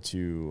similar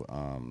to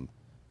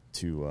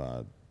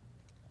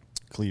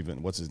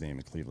Cleveland. What's his name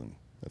in Cleveland?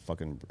 The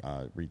fucking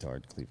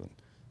retard Cleveland.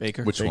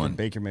 Baker. Which one?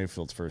 Baker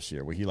Mayfield's first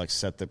year, where he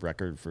set the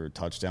record for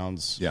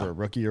touchdowns for a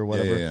rookie or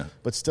whatever. Yeah.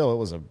 But still, it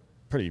was a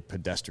pretty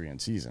pedestrian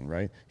season,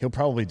 right? He'll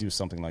probably do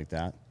something like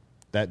that.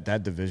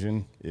 That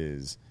division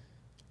is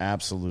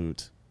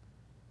absolute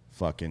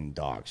fucking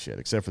dog shit,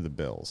 except for the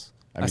Bills.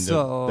 I mean,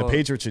 the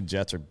Patriots and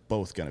Jets are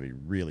both going to be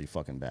really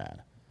fucking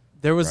bad.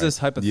 There was this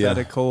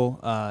hypothetical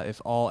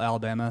if all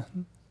Alabama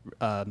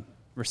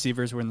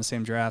receivers were in the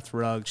same draft,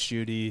 Ruggs,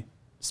 Jeudy,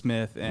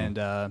 Smith, and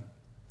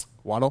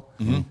Waddle.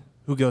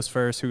 Who goes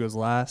first? Who goes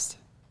last?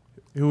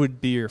 Who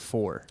would be your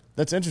 4?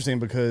 That's interesting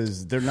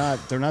because they're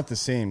not the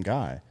same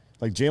guy.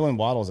 Like Jalen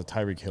Waddle is a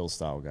Tyreek Hill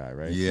style guy,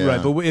 right? Yeah.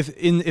 Right, but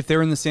if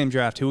they're in the same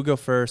draft, who would go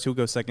first? Who would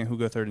go second? Who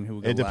would go third? And who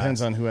would go last? It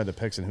depends on who had the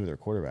picks and who their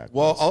quarterback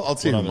Well, was. I'll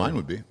tell you who mine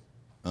would be.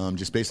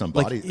 Just based on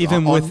body.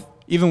 Even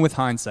even with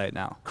hindsight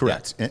now.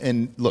 Correct.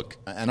 And look,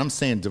 and I'm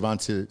saying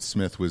Devonta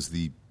Smith was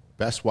the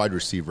best wide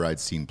receiver I'd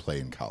seen play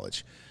in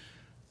college.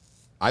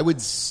 I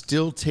would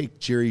still take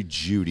Jerry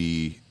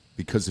Jeudy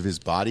because of his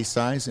body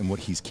size and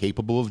what he's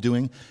capable of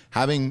doing,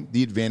 having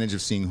the advantage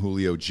of seeing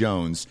Julio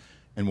Jones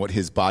and what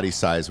his body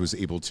size was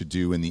able to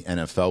do in the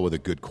NFL with a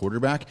good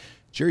quarterback.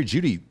 Jerry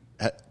Jeudy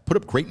put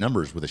up great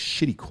numbers with a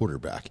shitty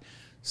quarterback.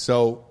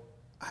 So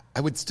I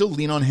would still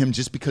lean on him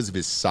just because of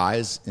his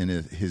size and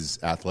his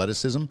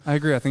athleticism. I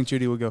agree. I think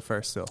Jeudy would go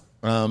first still.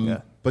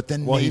 But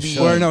then Well, maybe...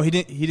 Or no, he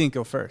didn't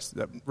go first.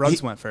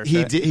 Ruggs went first. He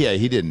right? did. Yeah,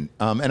 he didn't.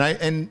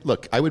 And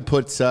look, I would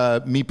put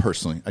me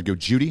personally. I'd go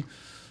Jeudy.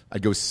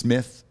 I'd go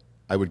Smith.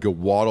 I would go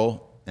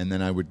Waddle, and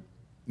then I would.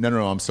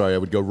 No. I'm sorry. I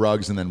would go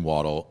Ruggs and then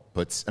Waddle.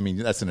 But I mean,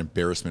 that's an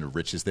embarrassment of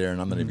riches there.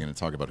 And I'm not even going to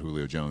talk about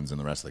Julio Jones and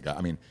the rest of the guys.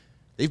 I mean,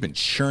 they've been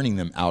churning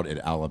them out at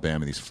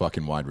Alabama. These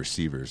fucking wide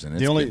receivers, and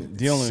it's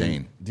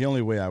insane. The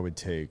only way I would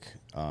take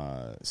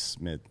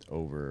Smith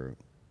over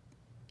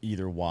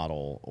either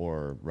Waddle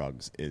or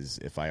Ruggs is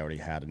if I already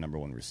had a number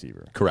one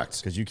receiver.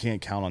 Correct. Because you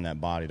can't count on that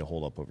body to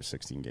hold up over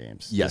 16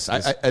 games. Yes,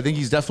 I think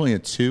he's definitely a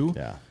 2.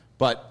 Yeah.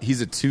 But he's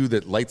a 2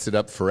 that lights it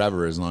up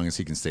forever as long as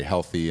he can stay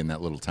healthy in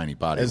that little tiny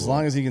body. As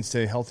long as he can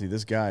stay healthy,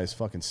 this guy is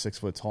fucking 6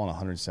 foot tall and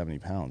 170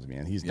 pounds,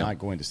 man. He's not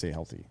going to stay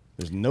healthy.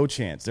 There's no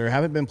chance. There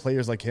haven't been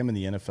players like him in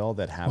the NFL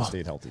that have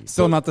stayed healthy.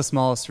 Still not the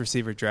smallest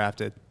receiver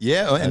drafted.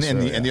 Yeah,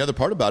 and the other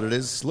part about it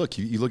is, look,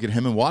 you look at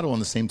him and Waddle on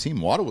the same team.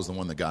 Waddle was the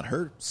one that got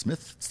hurt.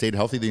 Smith stayed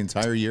healthy the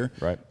entire year.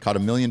 Right. Caught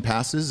 1 million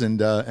passes and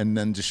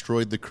then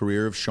destroyed the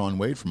career of Shaun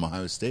Wade from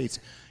Ohio State.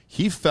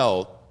 He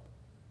fell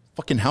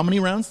fucking how many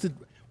rounds did...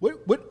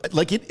 What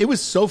like it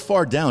was so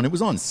far down. It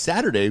was on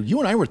Saturday. You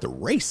and I were at the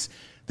race.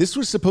 This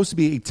was supposed to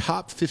be a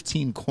top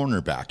 15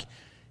 cornerback.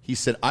 He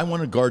said, I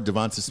want to guard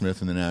Devonta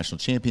Smith in the national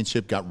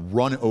championship. Got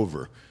run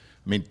over.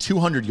 I mean,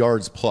 200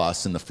 yards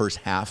plus in the first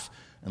half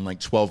and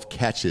like 12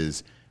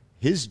 catches.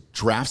 His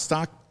draft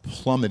stock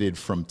plummeted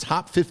from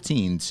top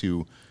 15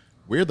 to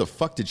where the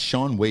fuck did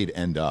Shaun Wade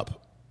end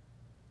up?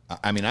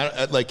 I mean,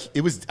 I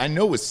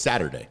know it was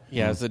Saturday.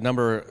 Yeah, it's the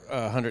number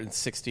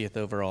 160th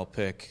overall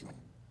pick.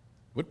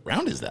 What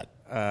round is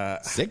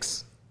that?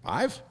 6? 5?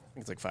 I think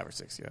it's like 5 or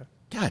 6, yeah.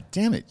 God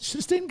damn it! Should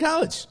have stayed in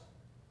college.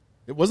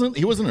 He wasn't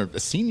a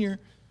senior,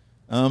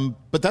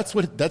 but that's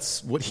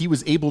what he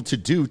was able to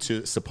do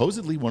to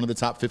supposedly one of the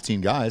top 15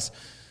 guys.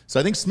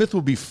 So I think Smith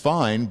will be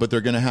fine, but they're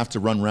going to have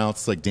to run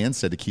routes like Dan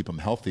said to keep him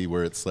healthy.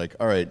 Where it's like,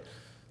 all right,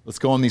 let's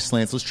go on these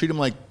slants. Let's treat him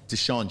like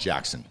Deshaun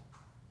Jackson,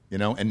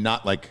 and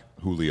not like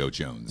Julio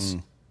Jones.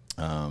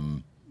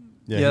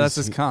 Yeah, that's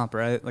his comp,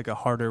 right? Like a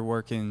harder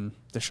working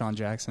Deshaun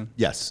Jackson.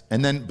 Yes.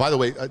 And then, by the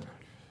way, a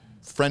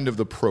friend of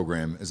the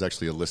program is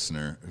actually a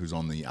listener who's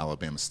on the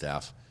Alabama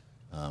staff.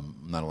 I'm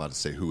not allowed to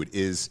say who it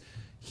is.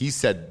 He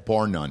said,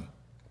 bar none,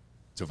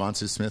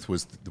 Devonta Smith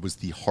was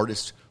the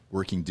hardest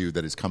working dude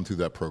that has come through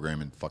that program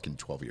in fucking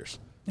 12 years.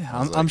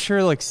 Yeah, I'm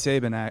sure like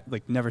Saban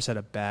never said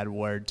a bad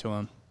word to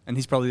him. And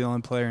he's probably the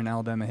only player in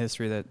Alabama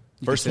history that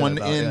first one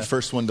in,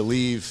 first one to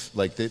leave.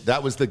 Like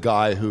that was the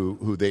guy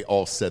who they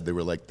all said they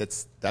were like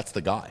that's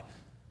the guy.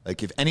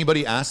 Like if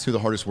anybody asked who the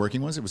hardest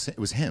working was, it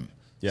was him.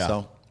 Yeah.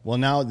 So well,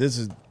 now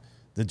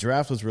the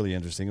draft was really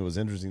interesting. It was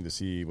interesting to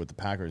see what the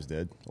Packers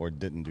did or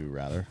didn't do,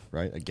 rather.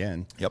 Right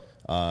again. Yep.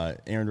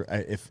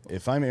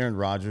 If I'm Aaron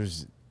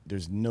Rodgers,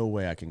 there's no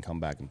way I can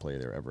come back and play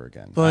there ever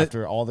again. But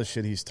after all the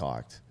shit he's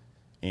talked.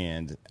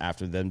 And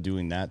after them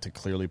doing that to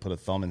clearly put a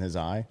thumb in his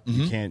eye,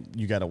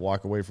 you got to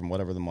walk away from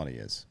whatever the money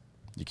is.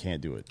 You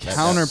can't do it.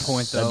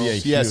 Counterpoint, though. That'd be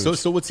a huge...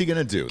 So what's he going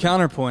to do?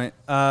 Counterpoint.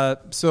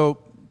 So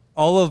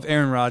all of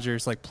Aaron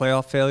Rodgers'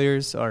 playoff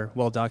failures are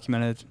well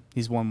documented.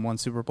 He's won 1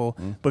 Super Bowl.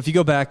 But if you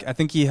go back, I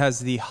think he has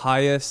the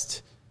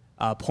highest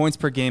points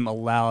per game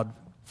allowed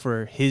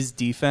for his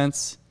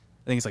defense.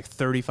 I think it's like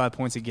 35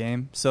 points a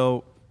game.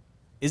 So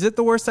is it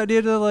the worst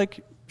idea to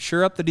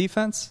shore up the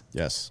defense?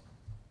 Yes.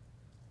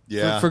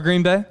 Yeah. For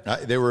Green Bay?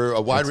 They were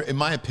in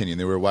my opinion,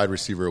 they were a wide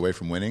receiver away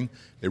from winning.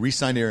 They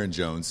re-signed Aaron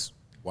Jones.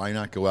 Why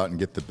not go out and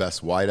get the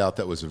best wideout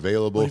that was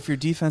available? But if your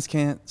defense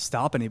can't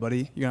stop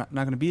anybody, you're not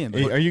going to beat him.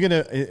 Are you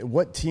going to?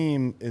 What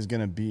team is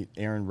going to beat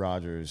Aaron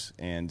Rodgers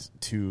and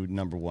 2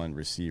 number 1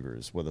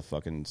 receivers with a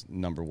fucking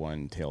number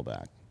 1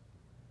 tailback?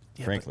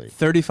 Yeah, frankly,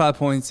 35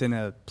 points in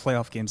a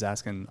playoff game's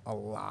asking a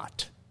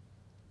lot.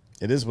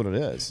 It is what it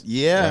is.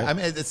 Yeah, right? I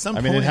mean, at some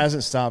point, it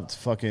hasn't stopped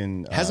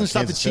fucking. Hasn't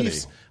stopped Kansas the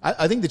Chiefs.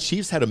 I think the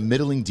Chiefs had a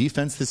middling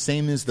defense, the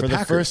same as the Packers.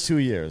 Packers. The first 2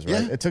 years,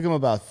 right? Yeah. It took them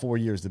about 4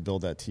 years to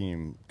build that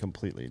team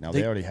completely. Now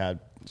they already had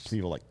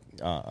people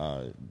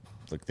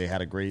they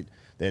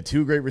had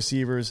 2 great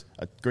receivers,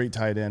 a great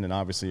tight end, and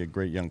obviously a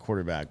great young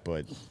quarterback.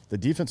 But the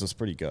defense was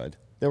pretty good.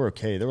 They were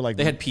okay.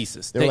 They had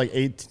pieces. They were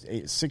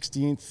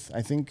 16th,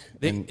 I think.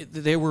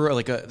 They were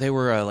like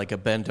a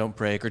bend don't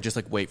break or just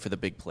wait for the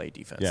big play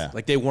defense. Yeah.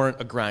 They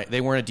weren't a grind. They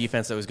weren't a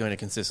defense that was going to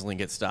consistently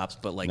get stops,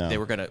 but they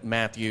were going to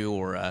Matthew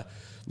or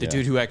the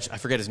dude who actually I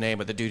forget his name,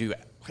 but the dude who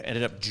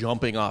ended up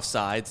jumping off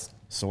sides.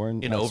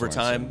 Soren in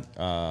overtime.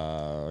 I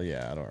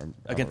don't remember.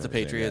 Against the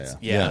Patriots.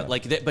 Yeah.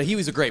 But he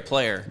was a great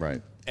player.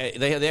 Right.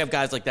 they have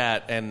guys like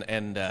that,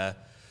 and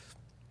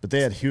but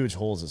they had huge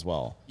holes as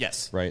well.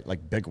 Yes, right,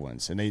 like big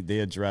ones, and they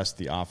addressed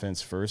the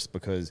offense first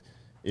because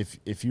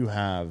if you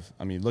have,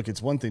 I mean, look,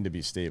 it's one thing to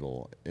be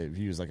stable. If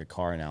you use like a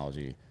car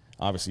analogy,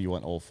 obviously you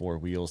want all four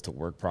wheels to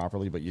work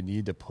properly, but you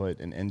need to put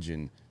an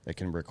engine that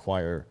can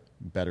require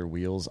better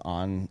wheels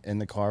in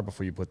the car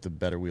before you put the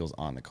better wheels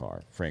on the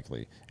car,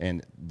 frankly.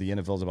 And the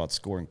NFL is about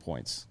scoring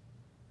points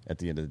at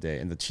the end of the day.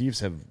 And the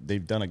Chiefs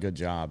they've done a good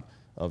job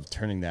of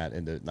turning that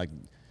into, like,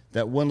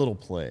 that one little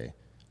play,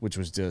 which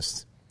was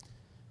just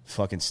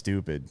fucking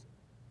stupid,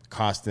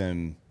 cost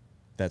them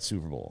that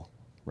Super Bowl,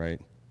 right?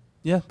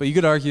 Yeah, but you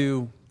could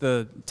argue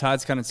the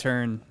tides kind of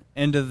turn.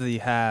 End of the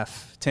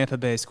half, Tampa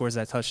Bay scores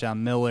that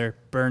touchdown. Miller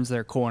burns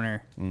their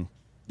corner.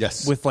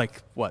 Yes. With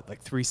like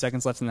 3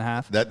 seconds left in the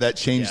half. That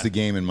changed the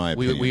game, in my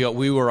opinion.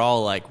 we were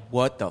all like,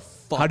 what the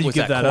fuck How do you was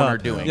give that that corner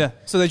up? doing? Yeah,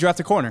 so they draft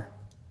a corner.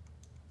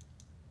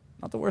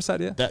 Not the worst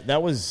idea.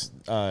 That was,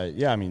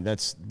 I mean,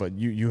 but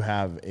you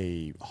have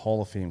a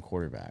Hall of Fame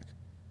quarterback.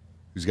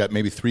 Who's got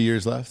maybe 3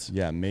 years left?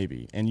 Yeah,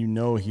 maybe. And you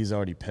know he's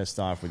already pissed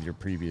off with your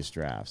previous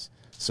drafts.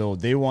 So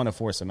they want to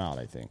force him out,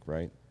 I think,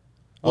 right?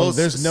 Well,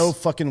 there's no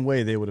fucking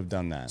way they would have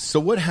done that.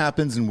 So what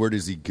happens and where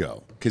does he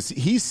go? Because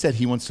he said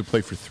he wants to play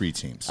for 3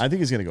 teams. I think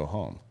he's going to go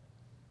home.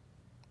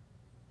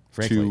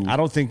 Frankly, I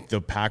don't think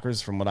the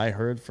Packers, from what I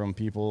heard from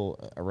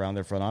people around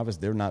their front office,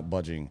 they're not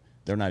budging.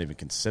 They're not even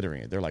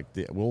considering it. They're like,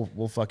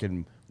 we'll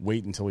fucking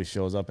wait until he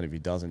shows up, and if he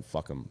doesn't,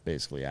 fuck him,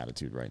 basically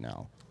attitude right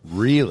now.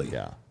 Really?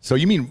 Yeah. So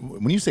you mean,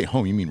 when you say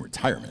home, you mean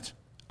retirement?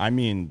 I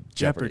mean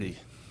Jeopardy.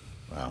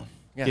 Wow.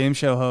 Yeah. Game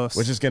show host.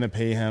 Which is going to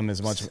pay him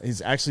as much.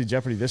 He's actually,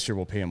 Jeopardy this year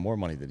will pay him more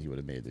money than he would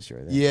have made this year,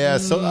 I think. Yeah,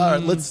 so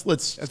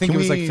let's. I think it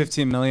was like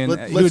 $15 million.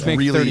 He would make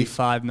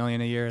 $35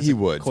 million a year as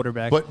a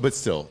quarterback. But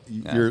still,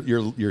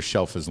 your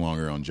shelf is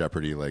longer on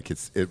Jeopardy. Like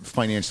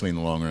financially in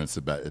the long run, it's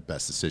the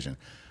best decision.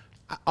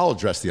 I'll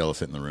address the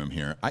elephant in the room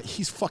here.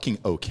 He's fucking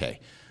okay.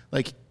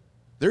 Like,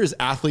 there is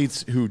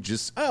athletes who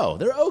just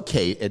they're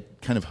okay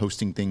at kind of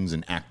hosting things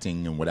and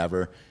acting and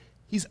whatever.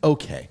 He's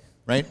okay,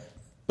 right?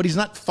 But he's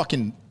not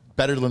fucking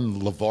better than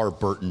LeVar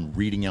Burton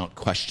reading out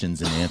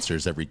questions and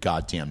answers every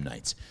goddamn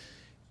night.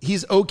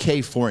 He's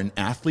okay for an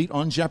athlete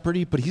on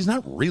Jeopardy, but he's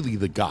not really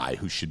the guy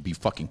who should be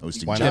fucking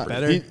hosting Why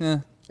Jeopardy.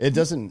 not?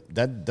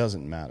 That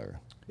doesn't matter.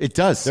 It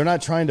does. They're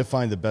not trying to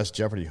find the best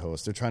Jeopardy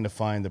host. They're trying to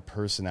find the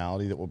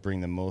personality that will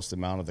bring the most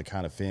amount of the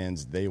kind of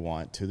fans they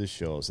want to the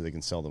show so they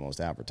can sell the most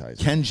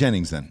advertising. Ken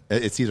Jennings, then.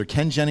 It's either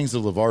Ken Jennings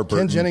or LeVar Burton.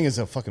 Ken Jennings is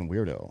a fucking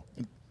weirdo.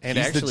 And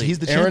he's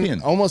the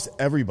champion. Almost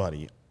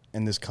everybody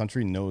in this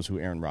country knows who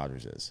Aaron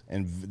Rodgers is.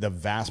 And the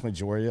vast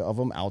majority of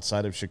them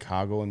outside of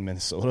Chicago and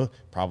Minnesota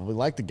probably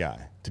like the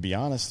guy, to be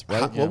honest.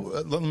 Right?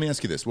 Let me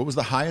ask you this. What was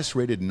the highest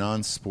rated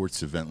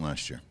non-sports event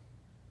last year?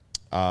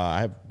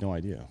 I have no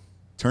idea.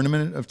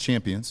 Tournament of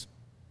Champions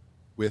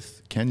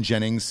with Ken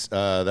Jennings,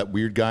 that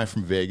weird guy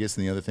from Vegas,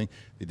 and the other thing.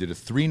 They did a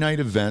 3-night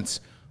event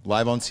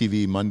live on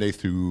TV Monday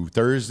through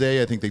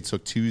Thursday. I think they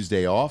took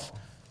Tuesday off.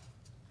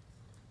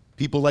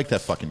 People like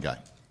that fucking guy.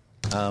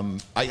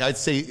 I'd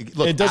say,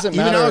 look, it doesn't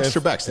even matter Alex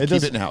if, Trebek, keep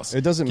it in house.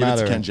 It doesn't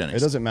matter. It to Ken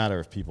Jennings. It doesn't matter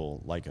if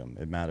people like him.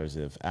 It matters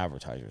if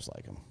advertisers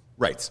like him.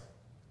 Right.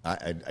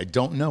 I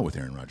don't know with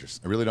Aaron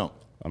Rodgers. I really don't.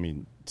 I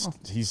mean,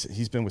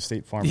 he's been with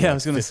State Farm I for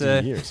was gonna 15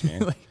 say. years,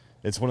 man.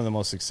 It's one of the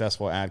most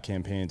successful ad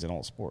campaigns in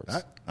all sports.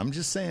 I'm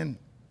just saying,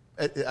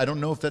 I don't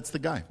know if that's the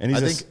guy. And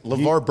I think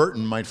LeVar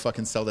Burton might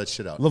fucking sell that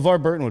shit out.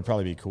 LeVar Burton would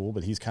probably be cool,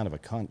 but he's kind of a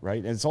cunt, right?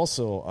 And it's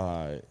also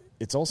Well,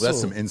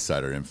 that's some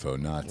insider info,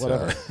 not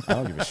whatever. I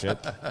don't give a shit.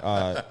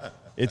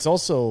 It's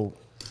also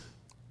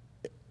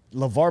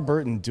LeVar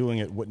Burton doing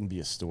it wouldn't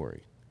be a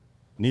story.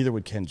 Neither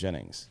would Ken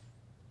Jennings,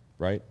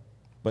 right?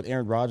 But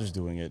Aaron Rodgers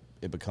doing it,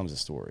 it becomes a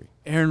story.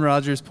 Aaron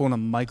Rodgers pulling a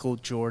Michael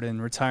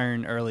Jordan,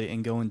 retiring early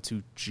and going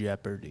to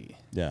Jeopardy.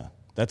 Yeah,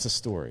 that's a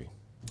story.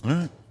 All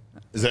right.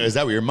 Is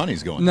that where your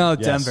money's going? No,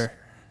 Yes.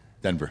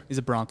 Denver. He's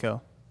a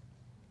Bronco.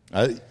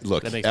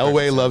 Look, That makes Elway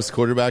perfect loves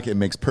quarterback. It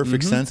makes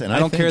perfect sense. And I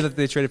don't think, care that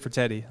they traded for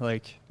Teddy.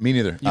 Like, Me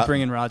neither. you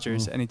bring in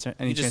Rodgers any You chance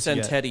just you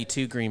send get. Teddy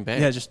to Green Bay.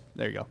 Yeah, just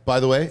there you go. By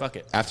the way, Fuck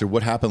it. after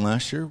what happened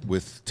last year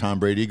with Tom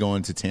Brady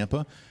going to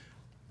Tampa,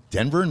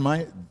 Denver, in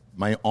my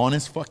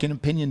honest fucking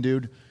opinion,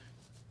 dude,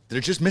 they're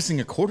just missing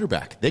a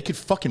quarterback. They could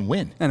fucking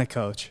win. And a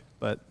coach,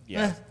 but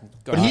Yeah.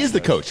 But he is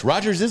the coach.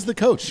 Rodgers is the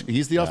coach.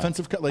 He's the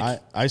offensive coach.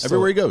 Like,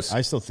 everywhere he goes.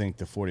 I still think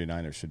the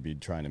 49ers should be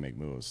trying to make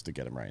moves to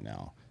get him right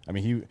now. I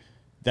mean,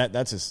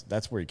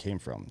 that's where he came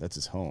from. That's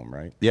his home,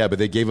 right? Yeah, but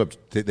they gave up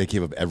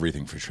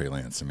everything for Trey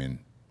Lance. I mean,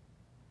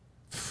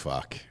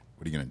 fuck.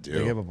 What are you going to do?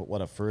 They gave up,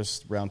 a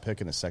first-round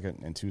pick and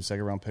and 2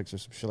 second-round picks or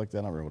some shit like that?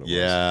 I don't remember what it was.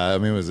 Yeah, I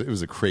mean, it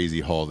was a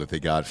crazy haul that they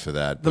got for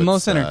that. the But,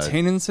 most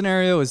entertaining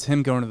scenario is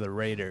him going to the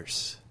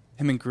Raiders.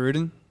 Him and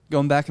Gruden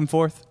going back and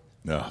forth.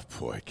 Oh,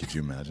 boy. Could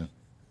you imagine?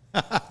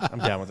 I'm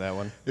down with that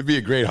one. It'd be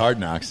a great Hard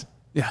Knocks.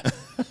 Yeah.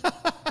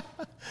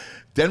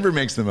 Denver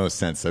makes the most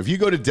sense. So if you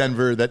go to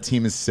Denver, that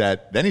team is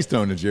set. Then he's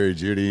thrown to Jerry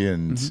Jeudy,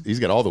 and he's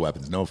got all the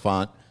weapons. No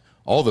Font,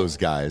 all those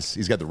guys.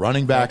 He's got the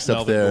running backs up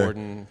Melvin there.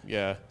 Gordon,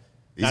 yeah.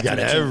 He's got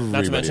everybody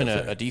Not to mention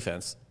up there. a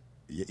defense.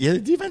 Yeah, the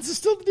defense is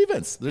still the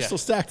defense. They're still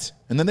stacked.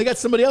 And then they got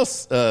somebody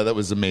else that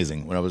was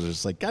amazing when I was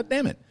just like, God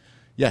damn it.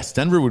 Yes,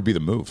 Denver would be the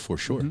move for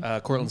sure.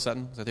 Cortland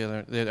Sutton, is that the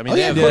other? I mean, Oh,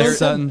 they yeah, have Yeah,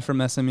 Sutton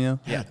from SMU.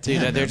 Yeah,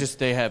 damn, dude,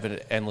 they have an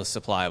endless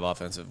supply of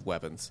offensive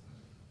weapons.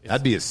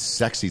 That'd be a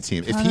sexy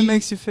team. If Kind of he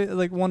makes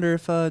you wonder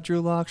if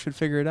Drew Lock should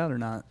figure it out or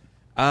not.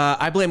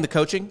 I blame the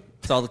coaching.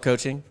 It's all the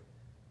coaching.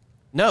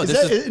 No,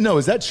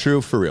 is that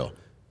true for real?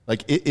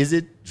 Like, is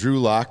it Drew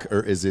Lock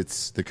or is it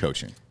the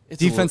coaching?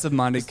 it's a little-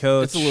 Defensive-minded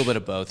coach. It's a little bit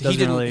of both. He Doesn't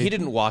didn't. really- He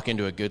didn't walk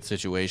into a good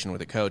situation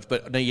with a coach,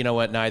 but you know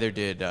what? Neither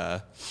did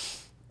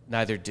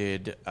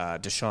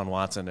Deshaun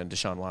Watson, and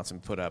Deshaun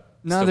Watson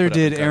Neither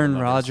did Aaron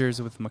Rodgers.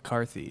 Rodgers with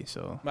McCarthy.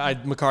 So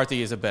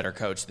McCarthy is a better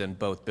coach than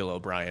both Bill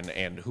O'Brien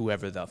and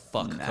whoever the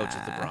fuck coaches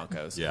the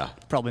Broncos. Yeah.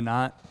 probably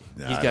not.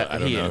 He's got. I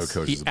don't He know is. who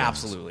coaches He the Broncos.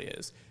 absolutely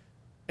is.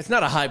 It's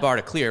not a high bar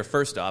to clear.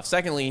 First off,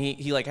 secondly,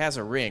 he like has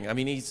a ring. I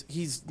mean,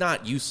 he's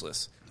not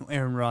useless.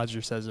 Aaron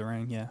Rodgers has a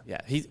ring. Yeah, Yeah,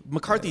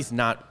 McCarthy's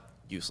not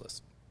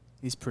useless.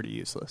 he's pretty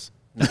useless.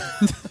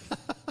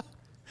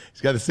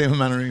 He's got the same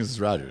amount of rings as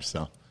Rodgers,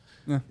 so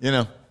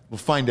we'll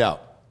find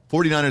out.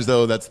 49ers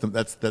though, that's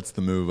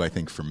the move I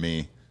think for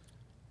me.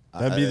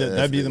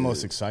 That'd be the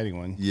most exciting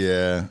one.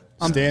 Yeah.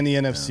 Stay in the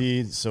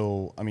NFC.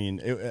 So, I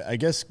mean, I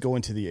guess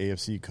going to the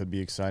AFC could be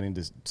exciting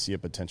to see a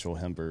potential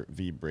Hember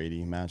v.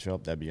 Brady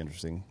matchup. That'd be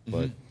interesting.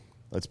 But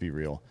let's be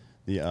real.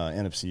 The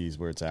NFC is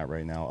where it's at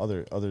right now.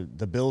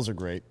 The Bills are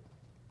great,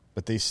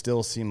 but they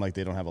still seem like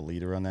they don't have a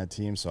leader on that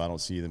team. So I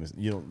don't see them.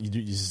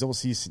 You still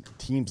see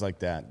teams like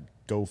that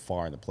go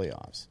far in the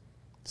playoffs.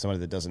 Somebody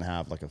that doesn't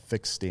have like a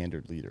fixed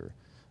standard leader.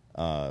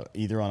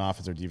 Either on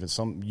offense or defense,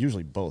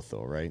 usually both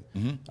though, right?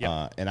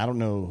 And I don't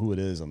know who it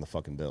is on the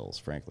fucking Bills,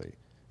 frankly.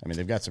 I mean,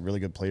 they've got some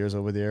really good players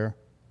over there,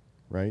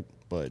 right?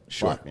 But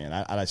fuck, man,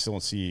 I still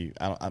don't see.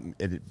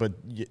 But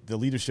the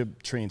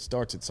leadership train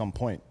starts at some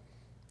point.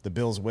 The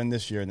Bills win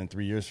this year, and then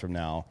 3 years from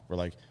now, we're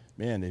like,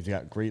 man, they've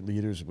got great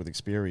leaders with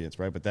experience,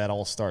 right? But that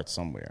all starts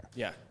somewhere.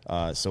 Yeah.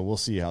 So we'll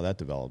see how that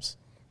develops.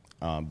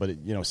 But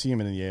seeing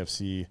him in the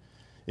AFC,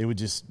 it would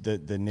just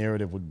the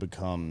narrative would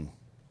become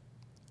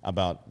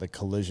about the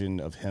collision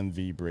of him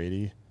v.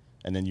 Brady,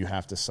 and then you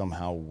have to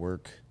somehow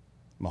work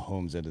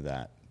Mahomes into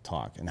that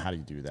talk. And how do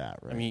you do that,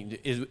 right? I mean,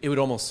 it would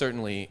almost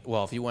certainly.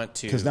 Well, if you went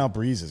to Because now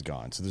Breeze is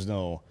gone, so there's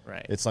no.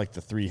 Right. It's like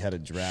the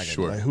three-headed dragon.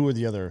 Sure. Like, who are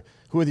the other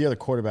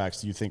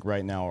quarterbacks do you think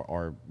right now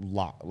are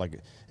locked? Like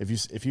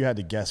if you had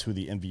to guess who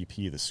the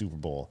MVP of the Super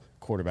Bowl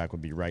quarterback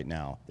would be right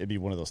now, it'd be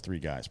one of those three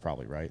guys,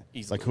 probably, right?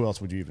 Easily. Like who else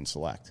would you even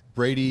select?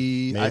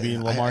 Brady, Maybe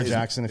Lamar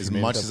Jackson, if As you made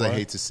it much that as I far.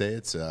 hate to say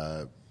it,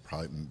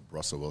 probably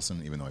Russell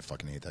Wilson. Even though I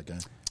fucking hate that guy.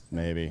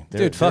 Maybe.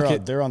 Dude, fuck they're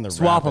it. They're on the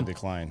Swap rapid 'em.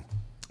 decline.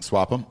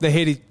 Swap him. They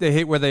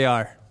hate where they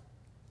are.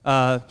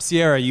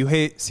 Sierra, you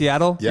hate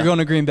Seattle? Yeah. You're going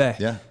to Green Bay.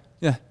 Yeah.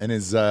 Yeah. And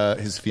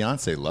his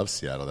fiance loves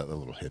Seattle. That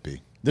little hippie.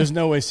 There's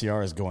no way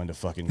Ciara's going to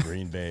fucking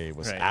Green Bay.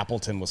 Right.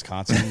 Appleton,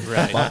 Wisconsin.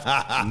 Right.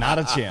 Fuck, not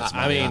a chance,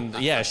 man. I mean,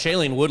 yeah,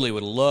 Shailene Woodley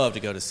would love to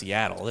go to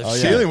Seattle. yeah.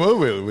 Shailene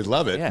Woodley would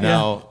love it. Yeah.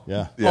 Now,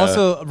 Yeah.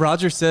 Also,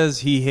 Roger says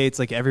he hates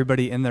like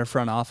everybody in their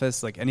front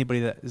office, like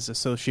anybody that is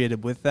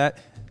associated with that.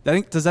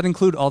 Does that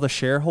include all the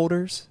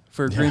shareholders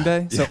for Green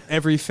Bay? So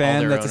every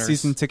fan their that's owners. a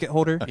season ticket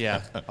holder?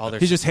 Yeah, all their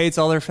He just hates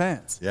all their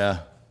fans. Yeah.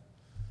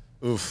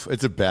 Oof,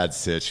 it's a bad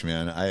sitch,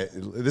 man.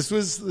 This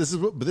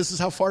is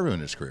how far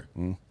in his career.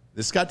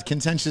 This got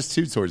contentious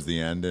too towards the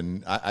end,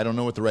 and I don't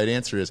know what the right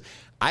answer is.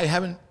 I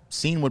haven't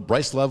seen what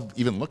Bryce Love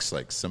even looks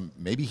like.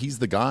 Maybe he's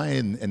the guy,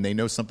 and they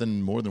know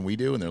something more than we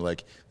do, and they're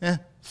like,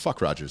 fuck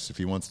Rodgers if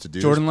he wants to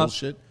do Jordan this Love?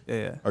 bullshit.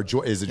 Yeah.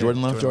 Or Is it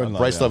Jordan Love? Jordan Love,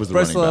 Bryce yeah. Love is the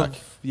Bryce running Love,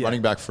 back. yeah.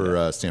 Running back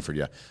for Stanford.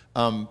 Yeah.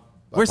 I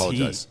Where's he?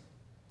 apologize.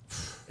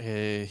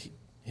 Did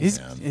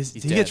he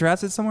dead. get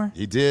drafted somewhere?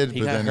 He did,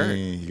 He but got then hurt.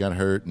 he got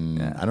hurt,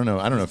 and I don't know.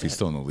 I don't know if he's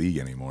still in the league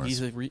anymore. He's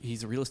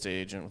a real estate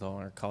agent with all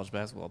our college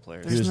basketball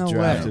players. He was no way.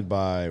 drafted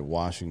by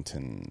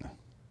Washington.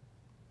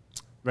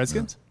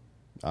 Redskins?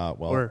 Well,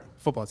 Or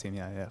football team?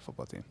 Yeah,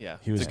 football team. Yeah,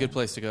 He was- it's a good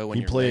place to go when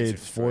he your legs played are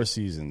 4 destroyed.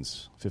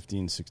 seasons,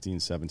 15, 16,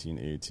 17,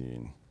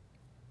 18.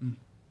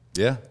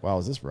 yeah. Wow,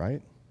 is this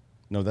right?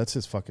 No, that's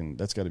his fucking.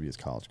 That's got to be his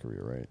college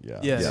career, right? Yeah,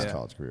 Yeah, that's his yeah.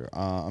 college career.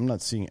 I'm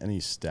not seeing any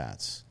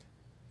stats.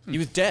 He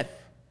was dead.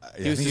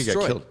 Yeah, He was I think he got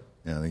destroyed. killed.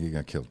 Yeah, I think he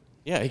got killed.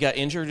 Yeah, he got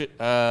injured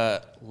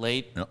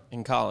late Yep.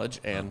 in college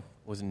and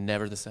was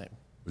never the same.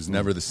 Was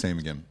never the same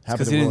again. Happened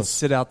Because to he didn't Willis.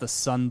 sit out the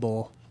Sun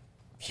Bowl.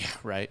 Yeah,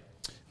 right.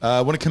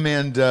 I want to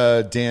commend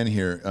Dan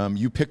here.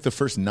 You picked the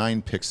first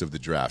 9 picks of the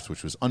draft,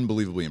 which was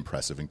unbelievably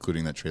impressive,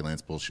 including that Trey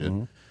Lance bullshit.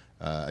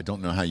 I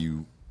don't know how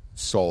you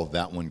saw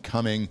that one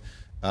coming.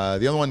 The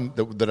other one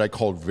that I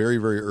called very,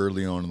 very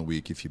early on in the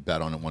week, if you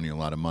bet on it, won you a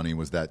lot of money,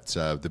 was that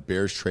the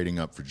Bears trading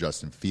up for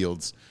Justin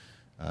Fields.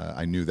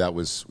 I knew that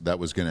was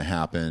going to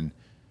happen.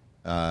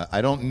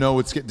 I don't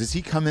know. Does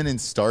he come in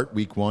and start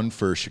week 1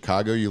 for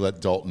Chicago? You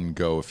let Dalton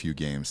go a few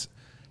games.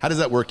 How does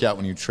that work out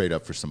when you trade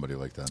up for somebody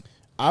like that?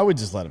 I would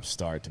just let him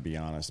start, to be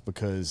honest,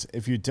 because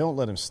if you don't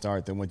let him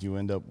start, then what you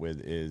end up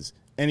with is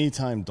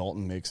anytime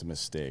Dalton makes a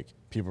mistake,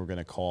 people are going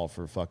to call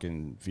for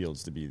fucking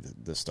Fields to be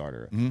the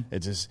starter.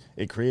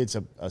 It creates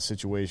a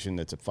situation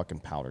that's a fucking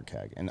powder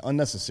keg, and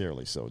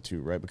unnecessarily so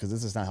too, right? Because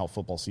this is not how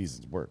football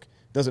seasons work.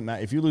 It doesn't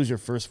matter if you lose your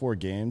first 4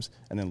 games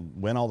and then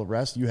win all the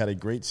rest. You had a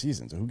great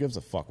season, so who gives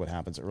a fuck what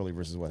happens early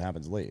versus what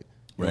happens late?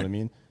 You know what I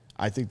mean?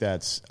 I think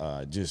that's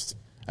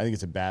I think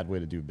it's a bad way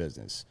to do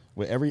business.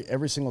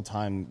 Every single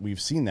time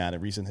we've seen that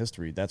in recent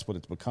history, that's what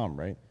it's become,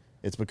 right?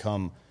 It's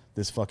become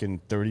this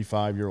fucking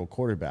 35-year-old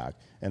quarterback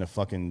and a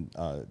fucking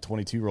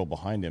 22-year-old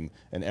behind him,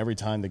 and every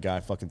time the guy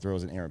fucking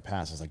throws an errant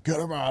pass, it's like, get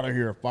him out of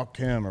here, fuck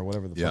him, or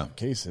whatever the fucking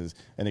case is,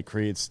 and it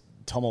creates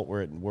tumult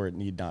where it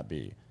need not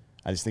be.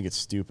 I just think it's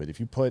stupid. If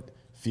you put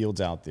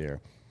Fields out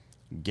there,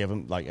 give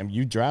him,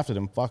 you drafted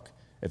him, fuck.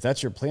 If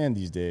that's your plan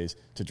these days,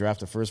 to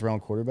draft a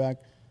first-round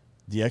quarterback,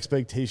 the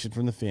expectation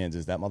from the fans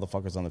is that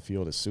motherfucker's on the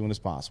field as soon as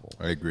possible.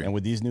 I agree. And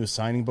with these new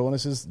signing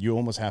bonuses, you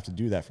almost have to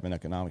do that from an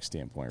economic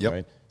standpoint,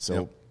 right?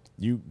 So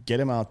you get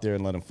him out there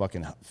and let him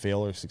fucking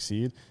fail or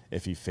succeed.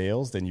 If he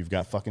fails, then you've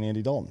got fucking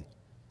Andy Dalton,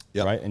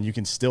 right? And you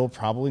can still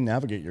probably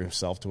navigate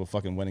yourself to a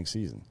fucking winning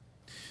season.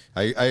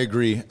 I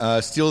agree.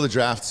 Steal of the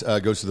draft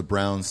goes to the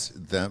Browns.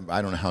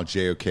 I don't know how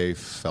JOK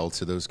fell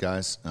to those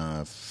guys.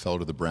 Fell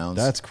to the Browns.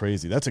 That's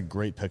crazy. That's a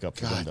great pickup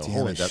for them, though.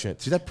 Holy shit.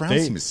 Dude, that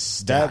Browns team is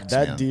stacked,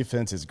 That man.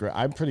 defense is great.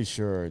 I'm pretty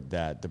sure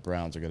that the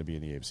Browns are going to be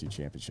in the AFC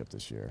Championship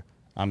this year.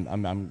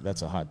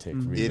 That's a hot take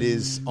for me. It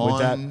is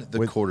on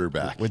the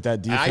quarterback. With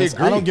that defense,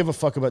 I don't give a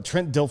fuck about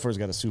Trent Dilfer's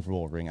got a Super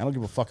Bowl ring. I don't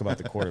give a fuck about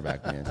the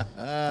quarterback, man.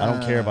 I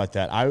don't care about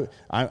that.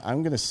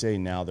 I'm going to say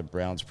now the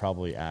Browns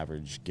probably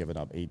average giving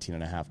up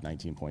 18.5,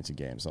 19 points a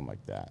game, something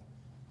like that.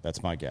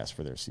 That's my guess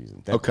for their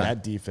season.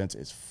 That defense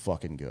is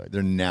fucking good.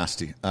 They're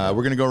nasty. We're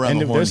going to go around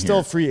the horn here. There's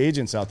still free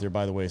agents out there,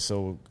 by the way.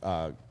 So,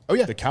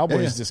 the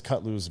Cowboys just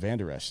cut loose Van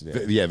Der Esch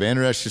today. Yeah, Van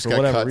Der Esch just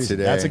got cut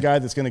today. That's a guy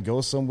that's going to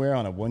go somewhere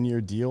on a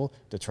 1-year deal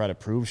to try to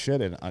prove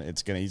shit, and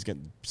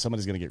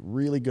somebody's going to get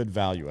really good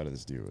value out of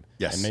this dude.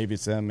 Yes. And maybe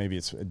it's them, maybe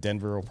it's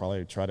Denver will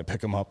probably try to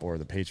pick him up, or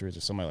the Patriots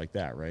or somebody like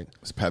that, right?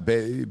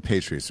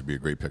 Patriots would be a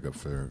great pickup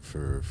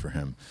for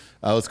him.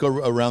 Let's go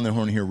around the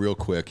horn here real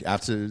quick.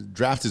 After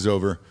draft is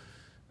over,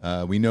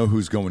 we know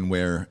who's going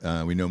where.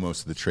 We know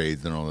most of the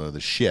trades and all of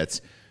the shit,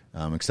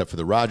 except for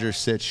the Rodgers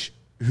sitch.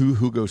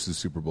 Who goes to the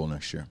Super Bowl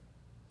next year?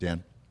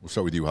 Dan, we'll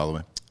start with you,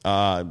 Holloway.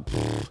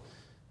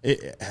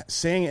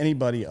 Saying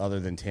anybody other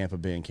than Tampa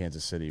Bay and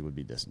Kansas City would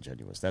be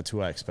disingenuous. That's who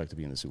I expect to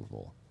be in the Super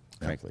Bowl,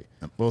 frankly.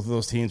 Both of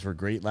those teams were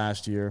great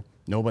last year.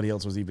 Nobody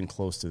else was even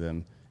close to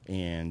them.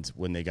 And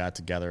when they got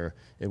together,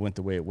 it went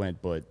the way it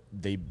went. But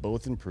they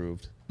both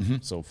improved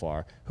so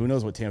far. Who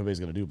knows what Tampa Bay is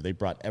going to do, but they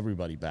brought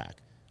everybody back,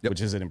 which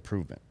is an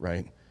improvement,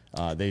 right?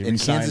 In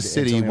Kansas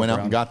City, Antonio went Brown.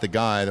 out and got the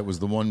guy that was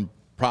the one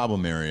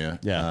problem area.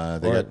 Yeah.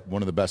 They got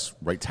one of the best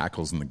right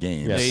tackles in the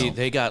game. Yeah.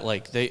 They got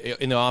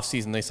in the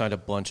offseason they signed a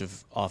bunch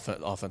of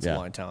offensive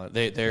line talent.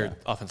 Their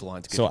offensive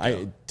line's good.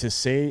 So to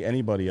say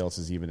anybody else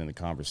is even in the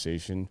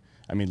conversation,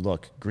 I mean,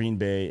 look, Green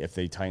Bay, if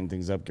they tighten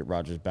things up, get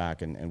Rodgers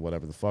back and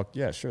whatever the fuck,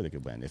 yeah, sure, they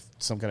could win. If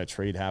some kind of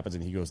trade happens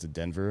and he goes to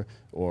Denver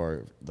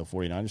or the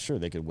 49ers, sure,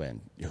 they could win.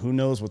 Who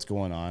knows what's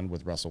going on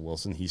with Russell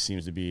Wilson? He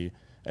seems to be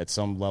at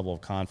some level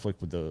of conflict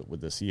with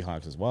the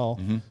Seahawks as well.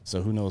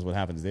 So who knows what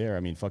happens there?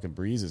 I mean, fucking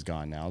Breeze is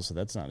gone now, so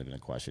that's not even a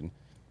question.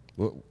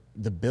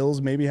 The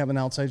Bills maybe have an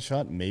outside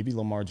shot. Maybe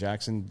Lamar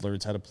Jackson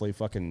learns how to play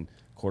fucking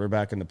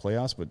quarterback in the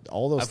playoffs, but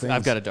all those things...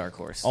 I've got a dark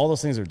horse. All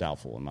those things are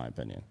doubtful, in my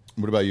opinion.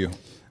 What about you? I'm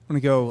going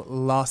to go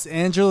Los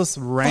Angeles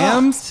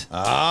Rams.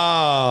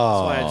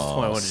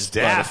 Oh,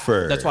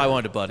 Stafford. That's why I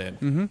wanted to butt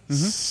in.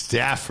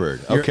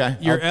 Stafford. Okay.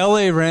 Your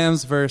LA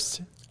Rams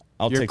versus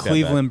your take that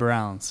Cleveland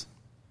Browns.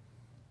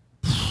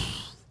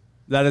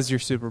 That is your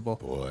Super Bowl.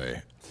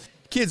 Boy.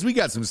 Kids, we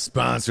got some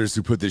sponsors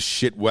who put this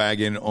shit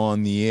wagon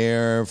on the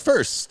air.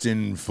 First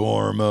and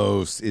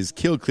foremost is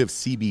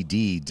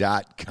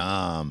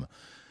KillcliffCBD.com.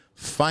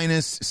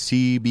 Finest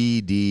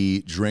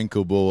CBD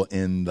drinkable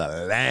in the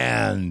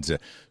land.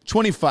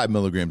 25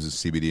 milligrams of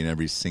CBD in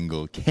every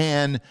single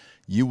can.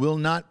 You will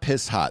not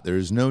piss hot. There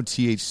is no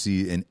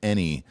THC in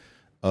any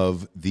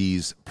of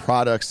these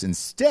products.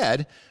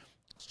 Instead,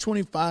 it's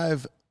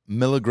 25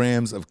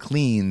 milligrams of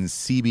clean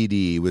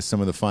CBD with some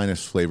of the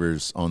finest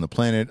flavors on the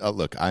planet.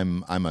 Look,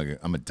 I'm a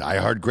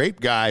diehard grape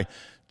guy.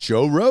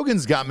 Joe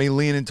Rogan's got me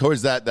leaning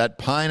towards that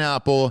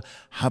pineapple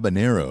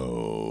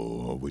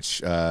habanero,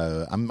 which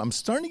I'm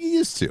starting to get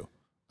used to.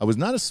 I was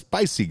not a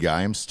spicy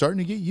guy. I'm starting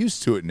to get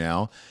used to it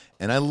now,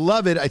 and I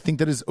love it. I think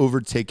that has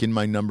overtaken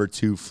my number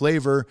 2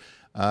 flavor.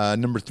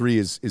 Number 3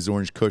 is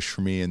Orange Kush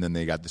for me, and then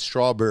they got the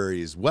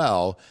strawberry as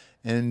well.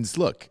 And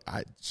look,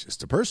 it's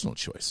just a personal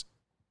choice.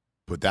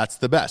 But that's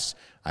the best.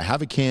 I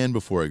have a can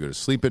before I go to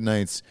sleep at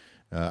nights.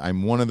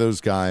 I'm one of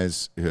those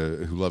guys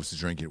who loves to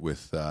drink it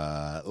with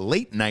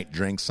late night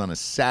drinks on a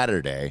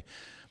Saturday.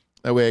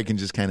 That way I can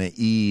just kind of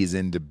ease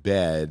into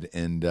bed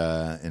and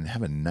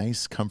have a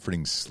nice,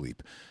 comforting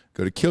sleep.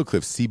 Go to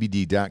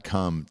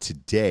KillcliffCBD.com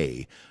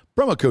today.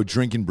 Promo code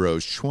Drinking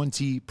Bros,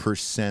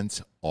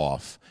 20%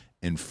 off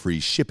and free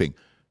shipping.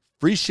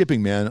 Free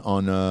shipping, man,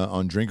 on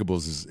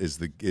drinkables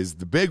is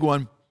the big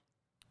one.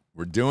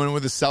 We're doing it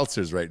with the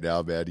seltzers right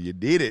now, man. You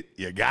need it.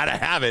 You got to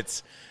have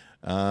it.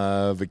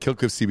 But Kill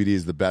Cliff CBD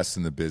is the best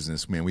in the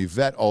business, man. We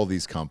vet all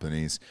these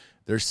companies.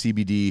 Their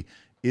CBD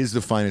is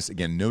the finest.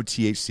 Again, no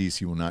THC,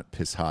 so you will not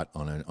piss hot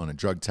on a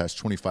drug test.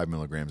 25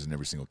 milligrams in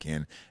every single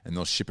can, and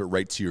they'll ship it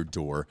right to your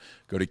door.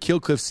 Go to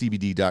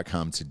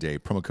killcliffcbd.com today.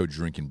 Promo code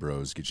Drinking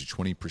Bros gets you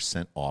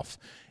 20% off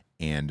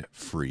and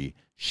free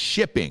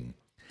shipping.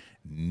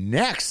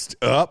 Next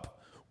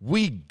up,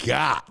 we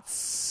got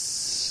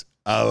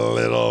a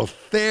little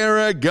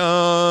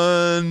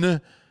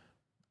Theragun.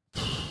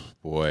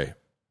 Boy,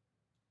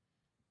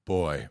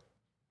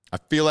 I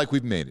feel like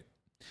we've made it.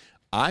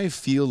 I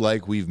feel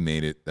like we've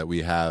made it, that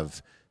we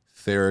have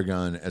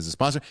Theragun as a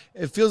sponsor.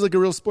 It feels like a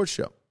real sports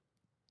show.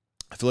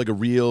 I feel like a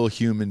real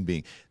human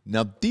being.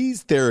 Now,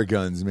 these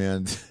Theraguns,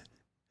 man,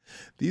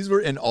 these were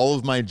in all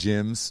of my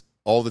gyms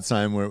all the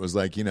time, where it was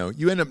like, you know,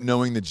 you end up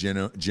knowing the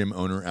gym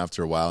owner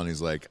after a while, and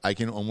he's like, I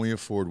can only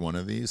afford one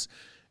of these,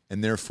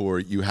 and therefore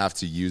you have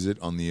to use it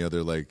on the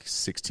other like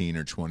 16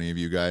 or 20 of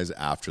you guys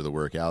after the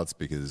workouts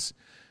because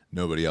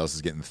nobody else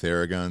is getting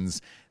Theraguns.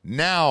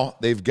 Now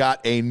they've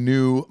got a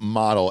new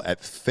model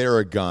at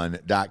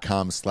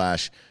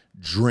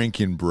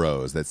Theragun.com/Drinking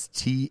Bros. That's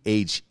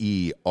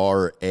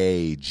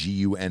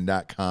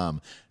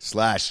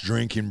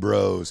THERAGUN.com/Drinking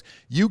Bros.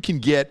 You can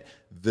get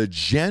the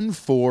Gen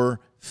 4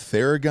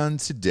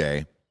 Theragun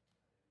today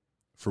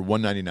for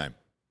 $199.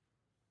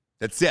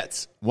 That's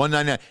it,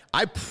 $199.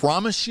 I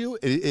promise you,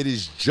 it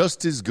is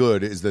just as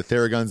good as the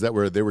Theraguns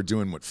that they were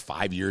doing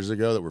 5 years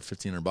ago that were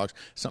 $1,500,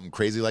 something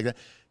crazy like that.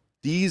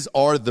 These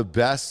are the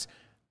best.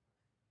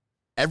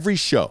 Every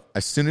show,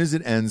 as soon as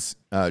it ends,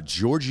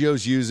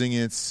 Giorgio's using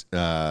it.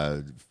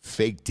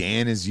 Fake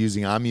Dan is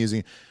using it. I'm using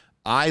it.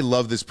 I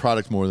love this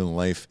product more than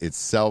life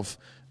itself.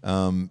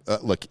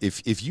 Look,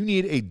 if you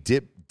need a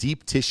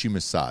deep tissue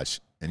massage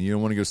and you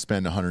don't want to go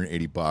spend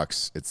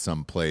 $180 at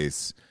some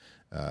place,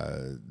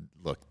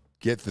 look,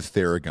 get the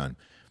Theragun.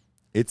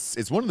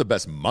 It's one of the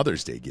best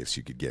Mother's Day gifts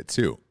you could get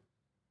too,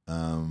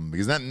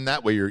 because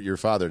that way your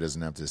father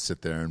doesn't have to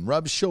sit there and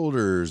rub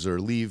shoulders or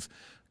leave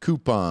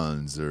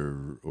coupons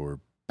or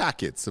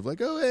packets of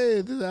like, oh,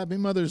 hey, happy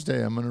Mother's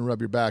Day, I'm going to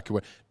rub your back.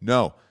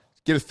 No,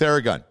 get a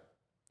Theragun,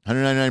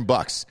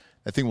 $199.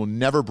 That thing will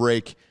never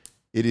break.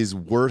 It is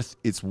worth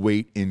its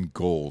weight in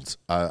gold.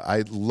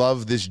 I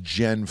love this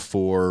Gen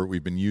 4.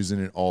 We've been using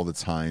it all the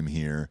time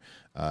here.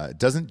 It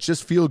doesn't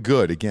just feel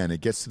good. Again,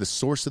 it gets to the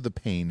source of the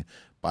pain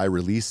by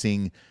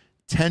releasing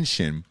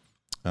tension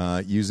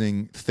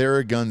using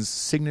Theragun's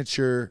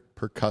signature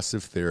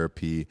percussive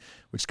therapy,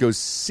 which goes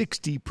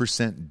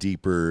 60%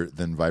 deeper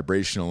than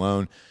vibration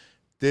alone.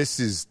 This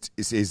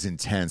is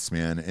intense,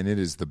 man, and it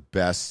is the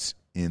best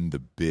in the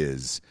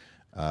biz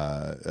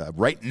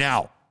right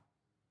now.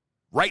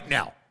 Right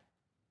now.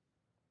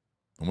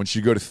 And once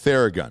you go to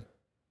Theragun,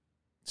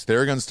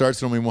 Theragun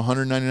starts at only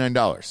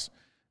 $199.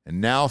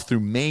 And now through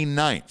May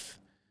 9th,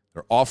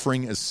 they're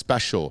offering a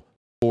special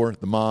for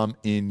the mom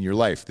in your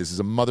life. This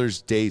is a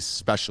Mother's Day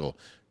special.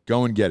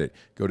 Go and get it.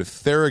 Go to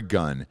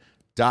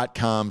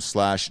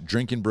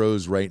Theragun.com/Drinking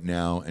Bros right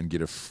now and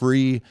get a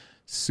free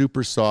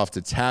super soft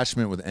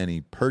attachment with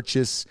any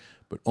purchase,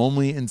 but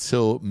only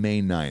until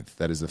May 9th.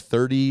 That is a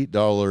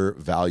 $30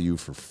 value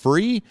for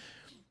free.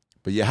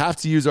 But you have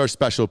to use our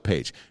special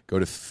page. Go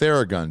to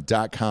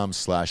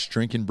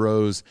Theragun.com/Drinking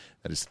Bros.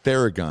 That is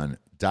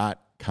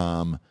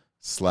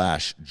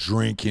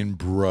Theragun.com/Drinking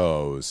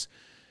Bros.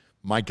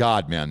 My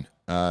God, man.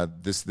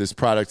 This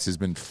product has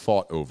been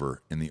fought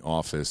over in the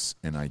office,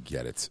 and I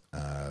get it.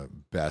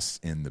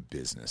 Best in the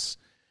business.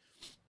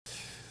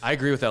 I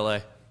agree with LA.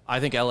 I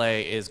think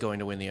LA is going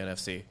to win the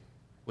NFC.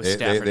 With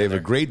Stafford they have a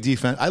great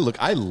defense. I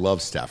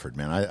love Stafford,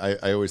 man.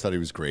 I always thought he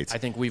was great. I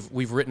think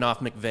we've written off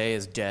McVay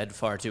as dead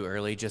far too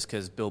early just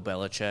because Bill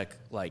Belichick,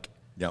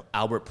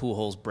 Albert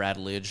Pujols, Brad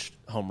Lidge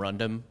home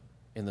runned him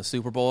in the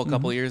Super Bowl a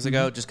couple of years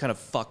ago. Just kind of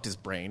fucked his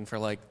brain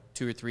for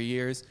 2 or 3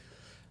 years.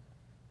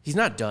 He's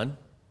not done.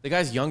 The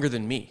guy's younger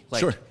than me.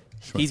 Sure.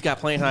 He's got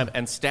playing time,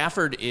 and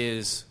Stafford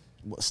is.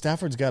 Well,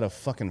 Stafford's got a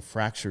fucking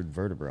fractured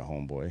vertebra,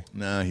 homeboy.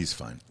 No, he's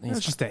fine. It's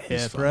just a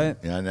hip, right?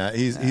 Yeah, no,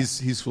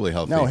 he's fully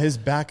healthy. No, his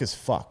back is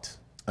fucked.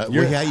 He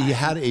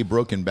had a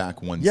broken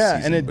back one yeah,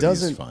 season, and it but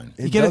doesn't. He's fine.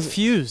 You get it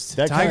fused.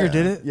 Tiger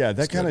did it. Yeah,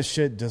 that kind of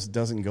shit just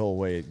doesn't go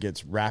away. It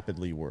gets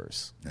rapidly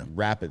worse. Yeah.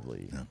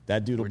 Rapidly. Yeah.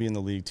 That dude will be in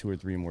the league 2 or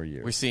 3 more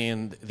years. We're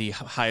seeing the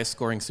highest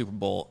scoring Super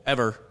Bowl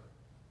ever.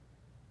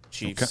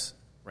 Chiefs,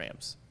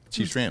 Rams.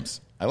 Chiefs,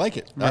 Rams. I like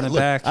it. Running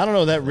back. I don't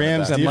know. That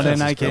Rams defense Monday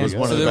night game was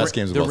one of the best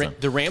games of all time.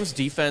 The Rams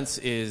defense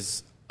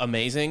is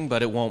amazing,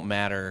 but it won't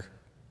matter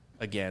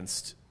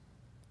against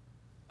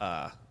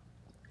that.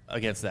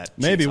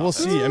 Maybe Chiefs we'll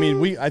offense. see. I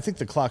mean, I think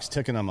the clock's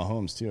ticking on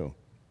Mahomes too.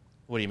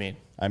 What do you mean?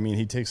 I mean,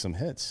 he takes some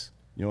hits.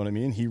 You know what I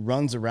mean? He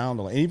runs around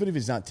a lot. Even if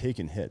he's not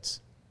taking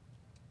hits,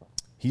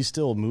 he's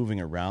still moving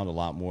around a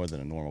lot more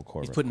than a normal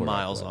quarterback. He's putting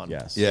miles on.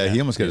 Yes. Yeah, he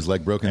almost got his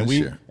leg broken this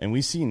year. And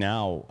we see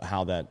now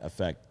how that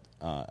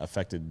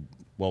affected.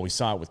 Well, we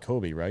saw it with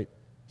Kobe, right?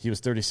 he was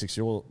 36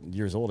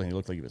 years old and he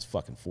looked like he was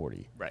fucking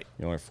 40. Right.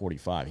 Or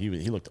 45. He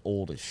looked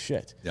old as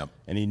shit. Yep.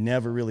 And he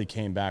never really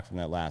came back from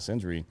that last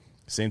injury.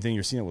 Same thing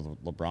you're seeing with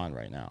LeBron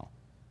right now.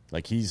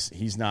 Like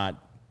he's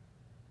not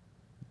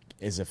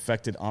as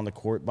affected on the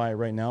court by it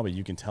right now, but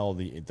you can tell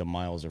the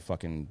miles are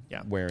fucking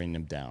wearing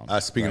him down.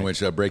 Speaking of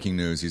which, breaking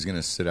news: he's going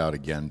to sit out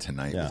again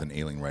tonight with an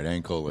ailing right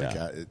ankle. Like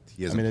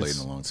he hasn't played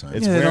in a long time.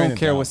 They don't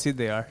care what seed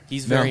they are.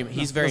 He's very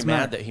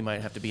mad that he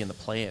might have to be in the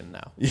play-in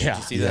now. Yeah, Did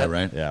you see that?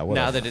 Right. Yeah.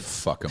 Now that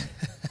it's fuck him,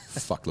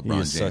 fuck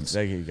LeBron James.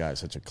 That guy's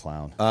such a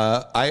clown.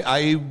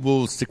 I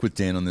will stick with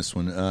Dan on this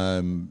one.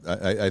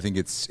 I think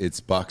it's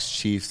Bucks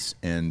Chiefs,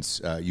 and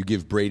you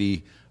give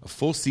Brady a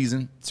full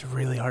season. It's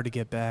really hard to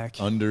get back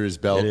Under his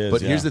belt. It is,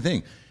 but here's the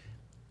thing.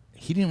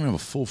 He didn't have a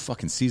full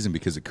fucking season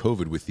because of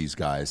COVID with these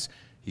guys.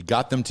 He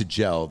got them to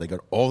gel. They got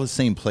all the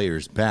same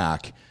players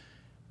back.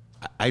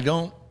 I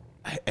don't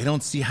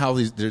see how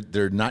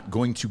they're not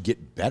going to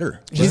get better.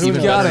 He's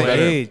Even got to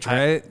better. age,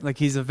 right? Like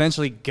he's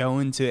eventually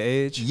going to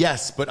age.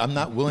 Yes, but I'm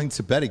not willing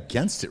to bet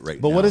against it right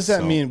now. But what does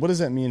that so. mean? What does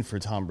that mean for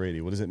Tom Brady?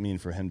 What does it mean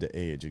for him to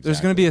age? Exactly?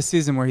 There's going to be a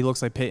season where he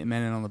looks like Peyton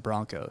Manning on the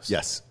Broncos.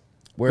 Yes.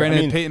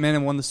 Granted, Peyton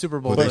Manning won the Super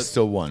Bowl, But they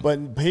still won.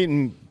 But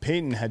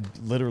Peyton had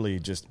literally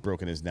just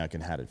broken his neck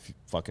and had it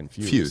fucking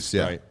fused.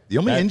 Yeah. Right? The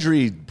only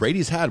injury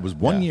Brady's had was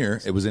 1 year.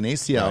 It was an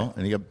ACL,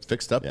 and he got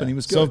fixed up, and he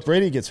was good. So if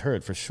Brady gets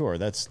hurt, for sure,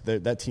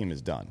 that team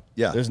is done.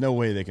 Yeah. There's no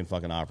way they can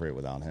fucking operate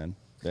without him.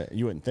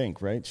 You wouldn't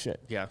think, right? Shit.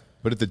 Yeah.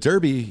 But at the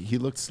Derby, he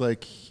looks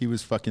like he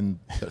was fucking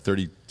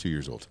 32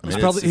 years old. I mean,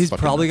 he's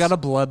fucking probably nuts. got a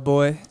blood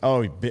boy.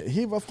 Oh, of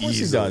course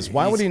he does.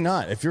 Why would he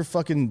not? If you're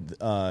fucking...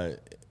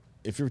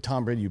 if you're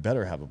Tom Brady, you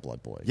better have a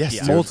blood boy. Yes,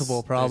 Yeah.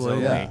 Multiple,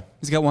 probably. There's Yeah.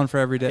 He's got one for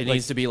every day. It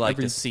needs to be like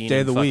every the scene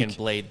day in of the fucking week.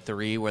 Blade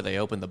 3 where they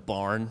open the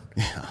barn.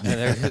 And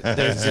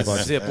there's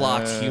just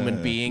Ziploc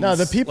human beings. No,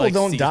 the people like,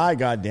 don't die,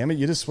 goddammit.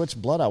 You just switch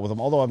blood out with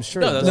them, although I'm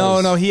sure... No, it that's-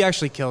 does. No, he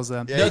actually kills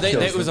them. Yeah, No, he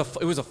kills it was them.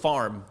 it was a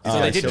farm, so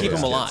Oh, they did so keep those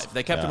him kids. alive.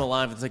 They kept him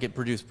alive until they could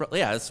produce.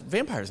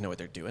 Vampires know what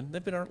they're doing.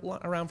 They've been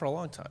around for a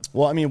long time.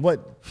 Well, I mean,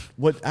 what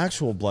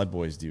actual blood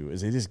boys do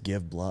is they just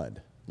give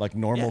blood. Like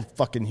normal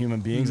fucking human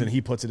beings, and he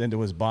puts it into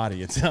his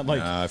body. It's not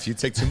like... If you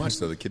take too much,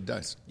 though, the kid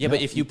dies. Yeah,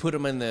 but if you put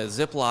them in the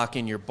Ziploc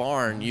in your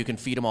barn, you can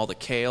feed them all the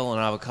kale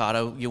and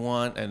avocado you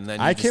want, and then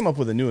I came up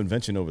with a new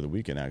invention over the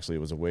weekend, actually. It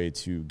was a way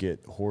to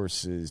get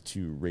horses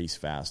to race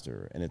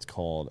faster, and it's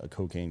called a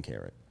cocaine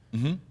carrot.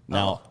 Mm-hmm.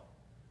 Now,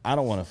 I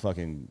don't want to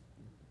fucking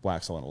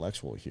wax all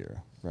intellectual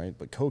here, right?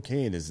 But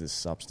cocaine is this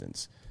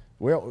substance.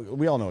 We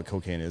all know what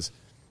cocaine is.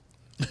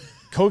 I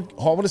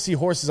want to see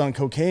horses on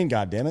cocaine,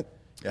 goddammit.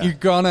 Yeah. You're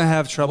going to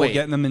have trouble Wait.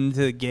 getting them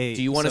into the gate.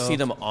 Do you want to so- see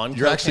them on?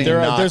 You're actually There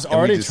are- not. there's and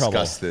already we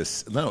discussed trouble.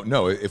 this.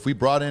 No. If we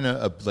brought in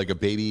a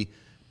baby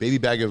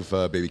bag of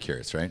baby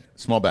carrots, right?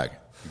 Small bag,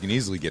 you can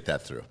easily get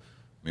that through.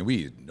 I mean,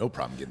 we had no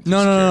problem getting. through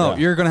some No. carrot.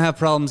 You're going to have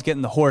problems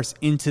getting the horse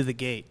into the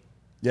gate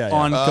Yeah.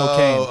 on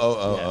cocaine.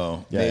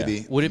 Oh. Yeah, Maybe.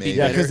 yeah. Would it be maybe.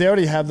 Yeah, because they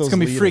already have those It's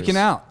going to be leaders. freaking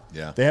out.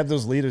 Yeah. They have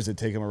those leaders that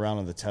take them around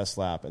on the test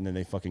lap, and then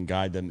they fucking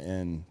guide them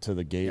in to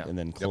the gate and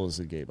then close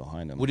the gate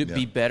behind them. Would it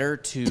be better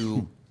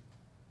to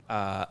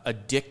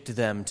addict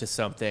them to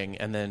something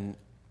and then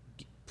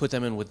put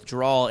them in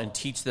withdrawal and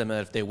teach them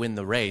that if they win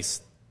the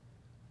race,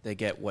 they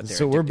get what they're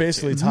So we're addicted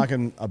basically to?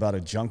 talking about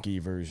a junkie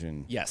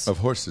version Yes. Of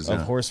horses. of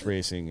yeah. horse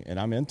racing, and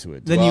I'm into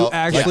it. Then Well, you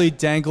actually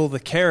dangle the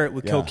carrot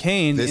with Yeah.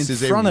 cocaine This in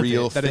is front a of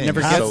real it that thing. it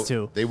never So gets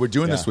to. They were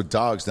doing this Yeah. with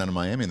dogs down in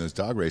Miami in those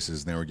dog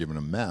races, and they were giving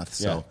them meth.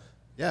 So,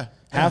 yeah.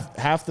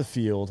 half the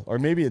field, or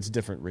maybe it's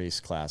different race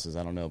classes,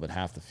 I don't know, but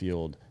half the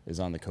field is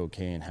on the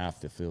cocaine,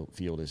 half the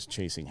field is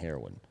chasing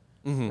heroin,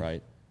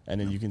 right? And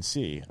then you can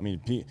see, I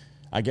mean,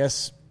 I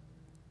guess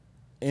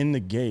in the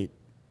gate,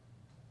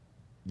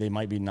 they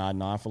might be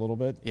nodding off a little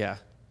bit, Yeah.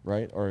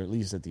 right? Or at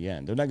least at the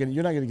end. You're not going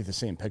to get the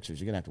same pictures.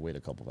 You're going to have to wait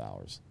a couple of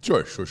hours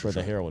Sure. for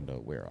the heroin to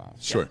wear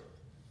off. Sure.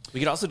 We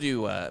could also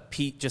do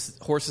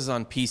just horses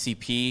on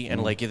PCP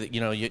and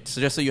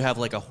so just so you have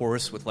like a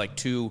horse with like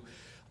two,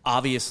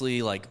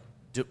 obviously like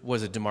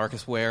was it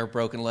DeMarcus Ware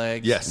broken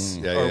legs? Yes.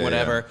 Yeah, or yeah,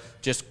 whatever,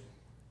 just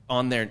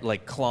on there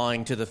like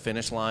clawing to the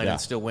finish line Yeah.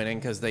 and still winning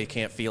because they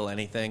can't feel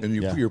anything. And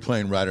Yeah. you're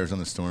playing Riders on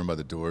the Storm by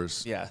the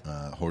Doors. Yeah.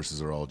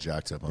 Horses are all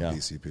jacked up on Yeah.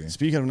 PCP.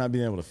 Speaking of not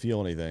being able to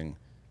feel anything,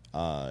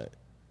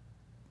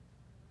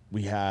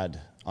 we had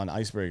on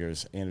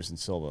Icebreakers Anderson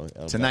Silva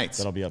Tonight.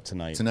 That'll be up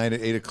tonight. Tonight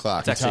at 8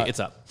 o'clock. It's actually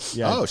it's up.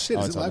 Yeah. Oh, shit.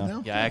 Is it's it up live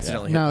now? Yeah, I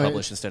accidentally No, hit it-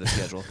 publish instead of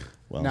schedule.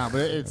 Well, No,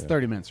 but it's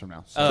 30 minutes from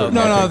now. So.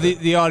 No,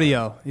 the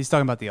audio. He's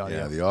talking about the audio.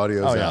 Yeah, the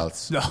audio's yeah. out.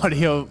 The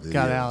audio got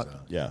Video's out.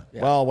 yeah.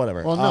 Well,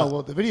 whatever. Well,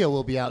 no, the video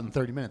will be out in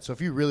 30 minutes. So if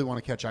you really want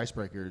to catch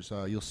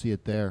Icebreakers, you'll see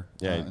it there.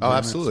 Yeah. in 30 Oh,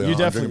 minutes. absolutely. You on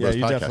definitely, Drinking Bros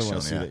you podcast definitely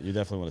want to show, see yeah. that. You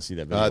definitely want to see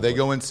that video. They but-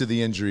 go into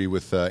the injury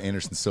with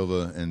Anderson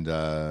Silva and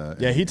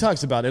Yeah, he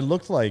talks about it.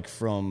 Looked like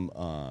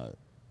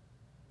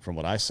from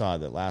what I saw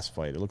that last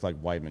fight, it looked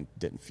like Weidman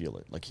didn't feel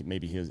it. Like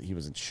maybe he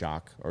was in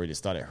shock, or he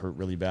just thought it hurt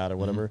really bad or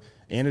whatever.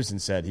 Anderson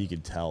said he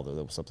could tell that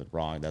there was something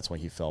wrong. That's why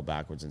he fell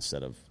backwards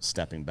instead of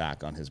stepping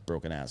back on his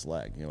broken ass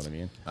leg. You know what I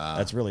mean?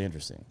 That's really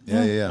interesting.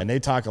 Yeah. And they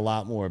talk a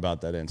lot more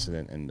about that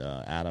incident. And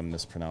Adam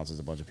mispronounces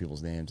a bunch of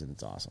people's names, and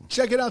it's awesome.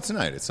 Check it out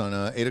tonight. It's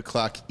on 8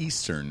 o'clock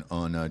Eastern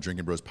on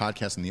Drinking Bros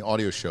podcast, and the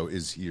audio show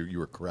is here. You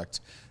are correct.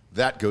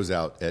 That goes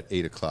out at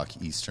 8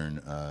 o'clock Eastern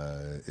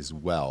as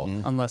well.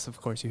 Unless,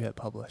 of course, you hit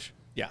publish.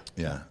 Yeah.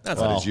 Yeah. That's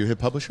Did you hit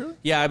publisher?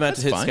 Yeah, I meant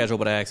to hit fine. schedule,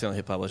 but I accidentally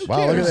hit publish.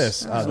 Wow, look at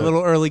this. It's a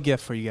little early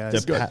gift for you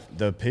guys.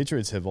 The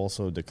Patriots have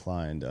also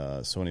declined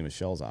Sony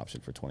Michel's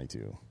option for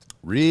 22.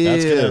 Really?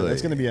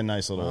 That's gonna be a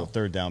nice little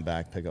third down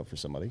back pickup for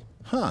somebody.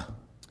 Huh.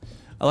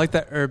 I like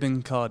that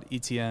Urban called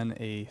ETN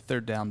a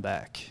third down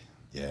back.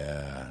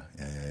 Yeah.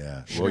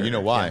 Well, you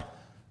know why?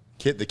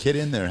 The kid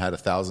in there had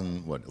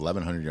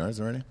 1,100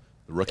 yards already?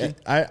 The rookie?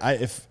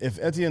 If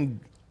Etienne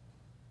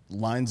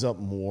lines up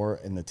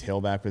more in the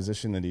tailback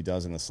position than he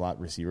does in the slot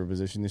receiver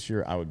position this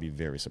year, I would be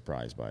very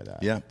surprised by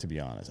that. Yeah. To be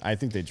honest, I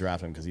think they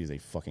draft him because he's a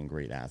fucking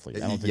great athlete.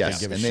 I don't think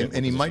yes, they give a shit.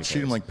 and he what might position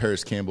treat him he like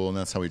Paris Campbell, and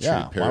that's how he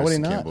Yeah, treated why Paris would he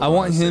not? Campbell. I in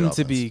want the him state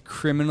to offense. be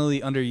criminally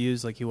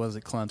underused like he was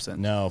at Clemson.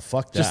 No,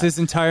 fuck that. Just his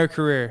entire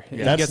career. He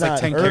That's gets like not-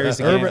 10 carries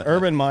a game.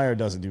 Urban Meyer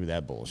doesn't do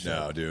that bullshit.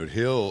 No, dude,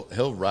 he'll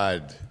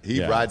ride. He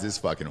Yeah. rides his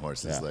fucking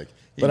horses. Yeah. Like,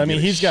 he But I can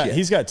mean, give a shit.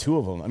 he's got two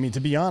of them. I mean, to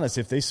be honest,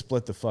 if they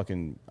split the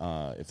fucking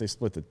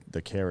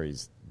the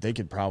carries,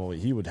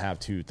 he would have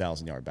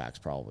 2,000-yard backs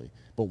probably.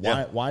 But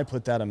why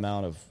put that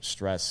amount of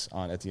stress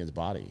on Etienne's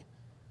body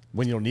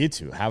when you don't need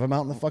to? Have him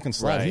out in the fucking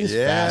slot. Right. He's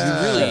Yeah. fast.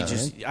 You really man.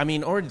 just, I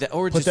mean, or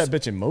put just that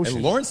bitch in motion.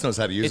 And Lawrence knows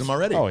how to use him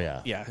already. Oh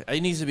yeah, Yeah, it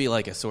needs to be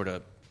like a sort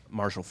of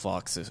Marshall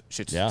Faulk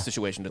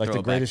situation to like throw the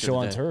it back greatest to show the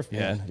on day. turf,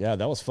 man. Yeah,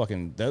 that was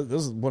fucking. That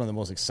was one of the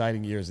most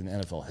exciting years in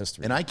NFL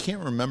history. And I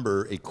can't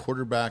remember a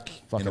quarterback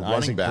Fucking and a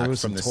running Isaac back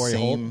Bruce from and the Torrey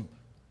same Holt.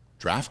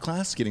 draft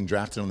class getting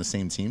drafted on the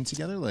same team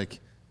together. Like,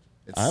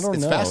 I don't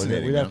it's know.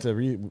 fascinating.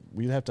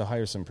 We'd have to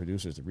hire some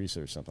producers to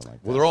research something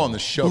like that. Well, they're all on the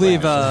show. I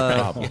believe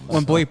now.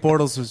 when Blake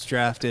Bortles was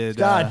drafted.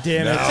 God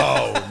damn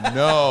it!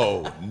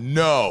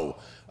 No.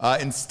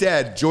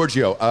 Instead,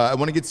 Giorgio, I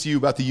want to get to you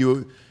about the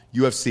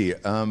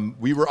UFC.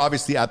 We were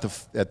obviously at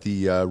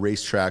the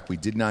racetrack. We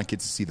did not get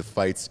to see the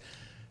fights.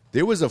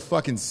 There was a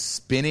fucking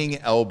spinning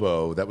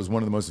elbow that was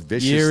one of the most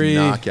vicious Yuri.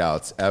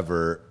 knockouts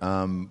ever.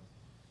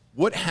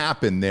 What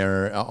happened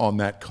there on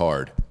that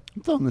card?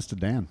 I'm throwing this to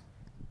Dan.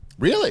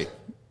 Really?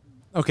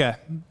 Okay.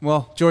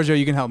 Well, Giorgio,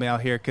 you can help me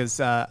out here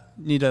because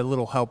need a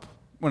little help.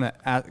 Want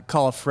to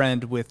call a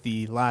friend with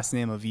the last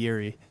name of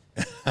Yuri.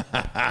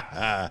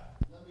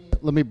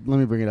 Let me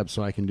bring it up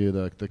so I can do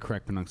the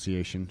correct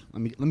pronunciation.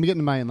 Let me get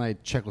into my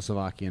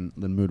Czechoslovakian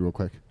mood real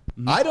quick.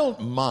 I don't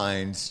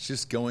mind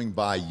just going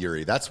by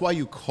Yuri. That's why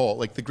you call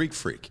like the Greek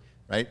freak,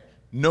 right?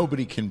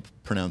 Nobody can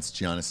pronounce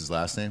Giannis'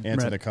 last name.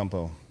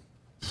 Antetokounmpo.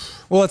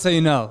 Well, that's how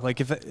you know. Like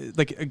if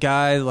like a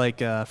guy like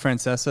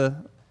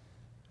Francesa,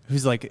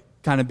 who's like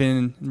kind of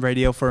been in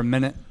radio for a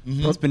minute,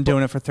 he's been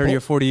doing it for 30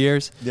 or 40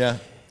 years. Yeah.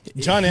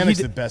 John Annick's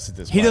the best at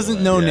this. He by the doesn't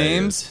way. know Yeah, he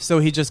names, so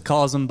he just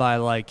calls them by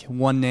like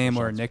one name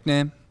or a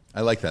nickname.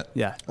 I like that.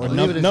 Yeah. I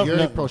believe it is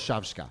Yuri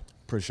Prochazka.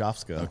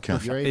 Prochazka. Okay.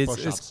 Yuri It's,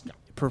 Prochazka.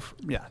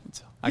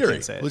 I Yuri.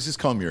 can't say it. Let's just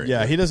call him Yuri.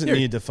 Yeah, he doesn't Here.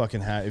 need to fucking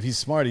have. If he's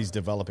smart, he's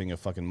developing a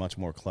fucking much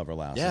more clever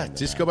last Yeah, name. than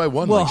just that. go by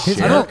one. Well, like his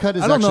shit. I don't haircut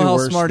is know actually how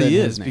worse smart than he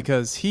his is name.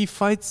 because he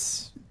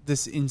fights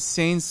this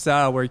insane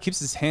style where he keeps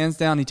his hands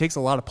down. He takes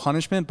a lot of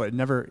punishment, but it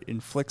never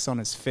inflicts on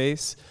his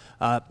face.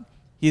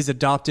 He's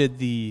adopted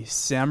the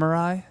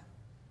samurai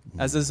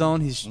as his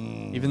own.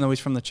 Even though he's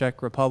from the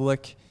Czech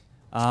Republic.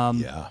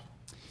 Yeah.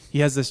 He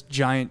has this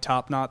giant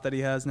top knot that he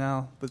has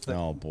now. With the,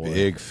 Oh boy,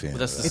 Big fan. But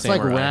that's the It's like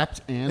samurai.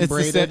 wrapped and it's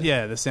braided.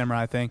 the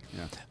samurai thing.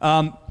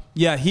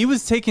 Yeah, he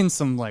was taking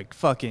some like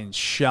fucking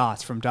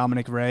shots from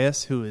Dominic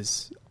Reyes, who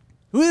is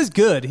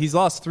good. He's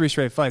lost 3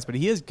 straight fights, but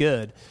he is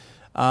good.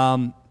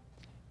 And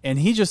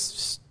he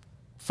just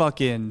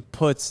fucking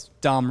puts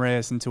Dom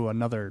Reyes into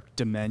another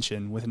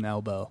dimension with an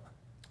elbow.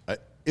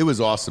 It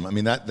was awesome. I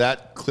mean,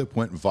 that clip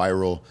went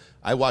viral.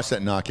 I watched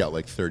that knockout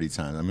like 30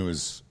 times. I mean,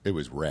 it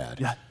was rad.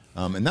 Yeah.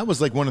 And that was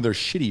like one of their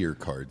shittier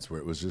cards where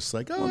it was just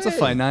like, oh, It's a hey.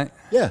 fight night.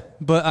 Yeah.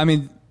 But I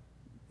mean,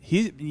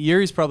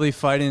 Yuri's probably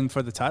fighting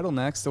for the title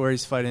next, or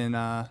he's fighting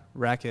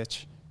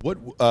Rakic.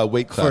 What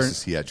weight class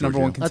is he at, Giorgio? number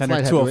one That's contender,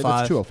 light heavyweight. 205.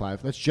 That's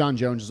 205. That's John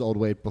Jones' old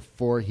weight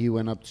before he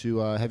went up to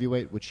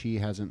heavyweight, which he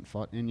hasn't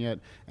fought in yet.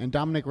 And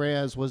Dominic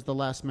Reyes was the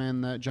last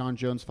man that John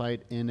Jones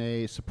fight in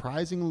a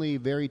surprisingly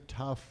very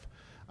tough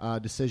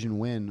decision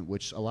win,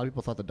 which a lot of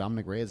people thought that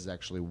Dominic Reyes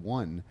actually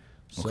won.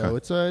 So Okay.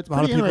 it's A lot of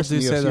pretty people interesting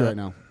do in the say UFC that. right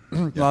now.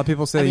 A lot of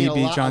people say I mean,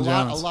 he beat John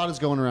Jones. A lot is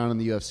going around in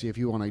the UFC. If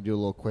you want to do a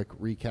little quick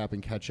recap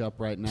and catch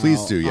up right now.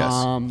 Please do, yes.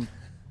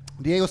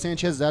 Diego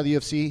Sanchez is out of the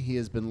UFC. He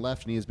has been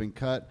left and he has been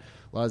cut.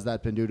 A lot of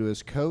that been due to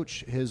his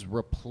coach. His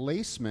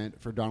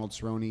replacement for Donald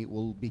Cerrone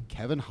will be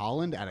Kevin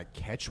Holland at a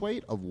catch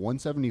weight of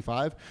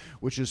 175,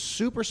 which is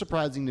super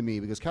surprising to me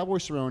because Cowboy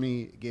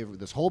Cerrone gave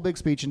this whole big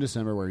speech in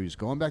December where he's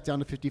going back down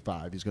to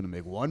 55. He's going to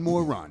make one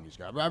more run. He's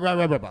got blah, blah,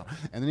 blah, blah, blah.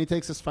 And then he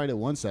takes this fight at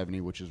 170,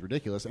 which is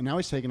ridiculous. And now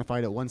he's taking a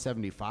fight at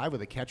 175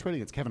 with a catch weight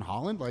against Kevin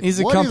Holland. Like, he's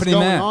a what company is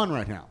going man on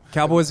right now?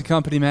 Cowboy's a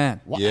company man.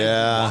 Why?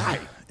 Yeah. Why?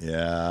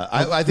 Yeah.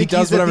 I think he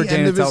does he's whatever at the end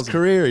Dana of his tells him.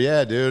 career.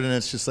 Yeah, dude. And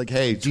it's just like,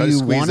 hey, Do try to you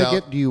squeeze want to out.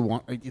 get? Do you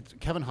want?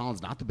 Kevin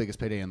Holland's not the biggest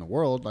payday in the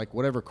world. Like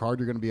whatever card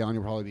you're going to be on,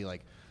 you'll probably be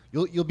like,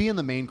 you'll be in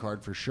the main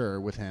card for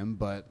sure with him.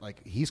 But like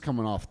he's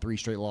coming off 3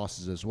 straight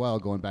losses as well,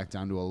 going back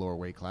down to a lower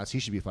weight class. He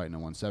should be fighting at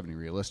 170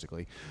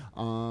 realistically.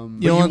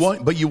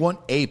 But you want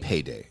a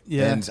payday.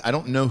 Yeah. And I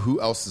don't know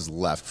who else is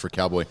left for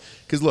Cowboy.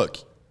 Because look,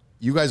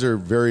 you guys are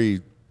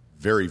very,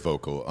 very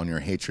vocal on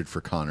your hatred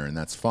for Conor, and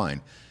that's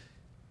fine.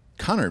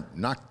 Conor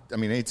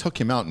it took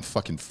him out in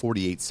fucking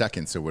 48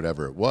 seconds or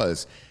whatever it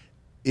was.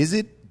 Is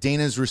it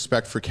Dana's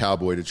respect for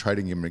Cowboy to try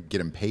to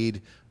get him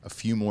paid a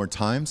few more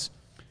times?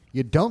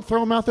 You don't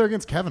throw him out there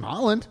against Kevin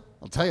Holland.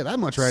 I'll tell you that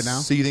much right now.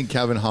 So you think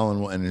Kevin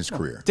Holland will end his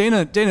career?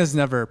 Dana's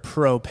never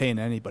pro paying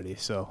anybody,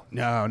 so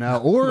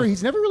No. Or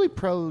he's never really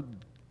pro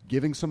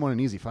giving someone an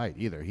easy fight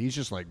either. He's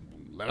just like,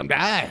 let him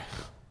die.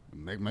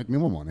 Make me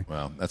more money.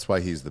 Well, that's why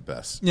he's the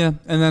best. yeah.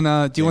 And then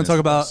do you want Dana's to talk the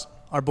about best.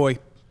 our boy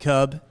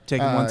Cub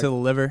taking one to the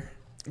liver?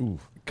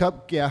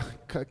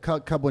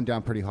 Cub went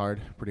down pretty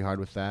hard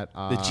with that.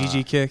 The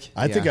GG kick.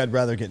 I think Yeah. I'd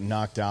rather get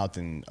knocked out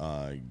than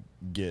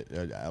get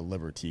a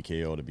liver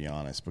TKO, to be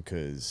honest,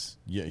 because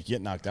you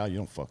get knocked out, you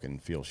don't fucking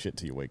feel shit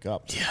till you wake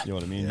up. Yeah. You know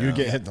what I mean? Yeah. You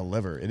get hit in the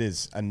liver. It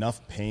is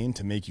enough pain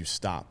to make you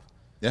stop.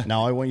 Yeah.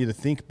 Now, I want you to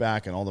think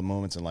back on all the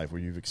moments in life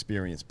where you've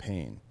experienced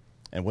pain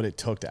and what it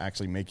took to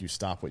actually make you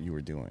stop what you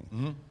were doing.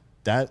 Mm-hmm.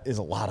 That is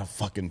a lot of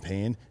fucking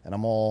pain, and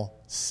I'm all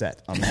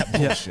set on that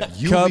bullshit.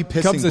 You'll be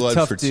pissing Cub's a blood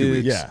tough for 2 dude.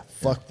 weeks. Yeah,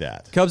 fuck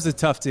that. Cub's a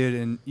tough dude,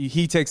 and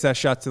he takes that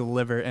shot to the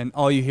liver, and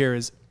all you hear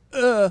is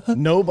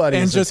Nobody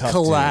And is just a tough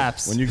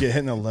collapse. dude when you get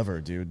hit in the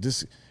liver, dude.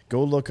 Just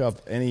go look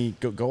up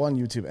go on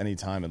YouTube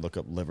anytime and look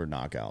up liver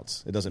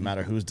knockouts. It doesn't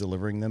matter who's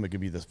delivering them. It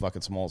could be the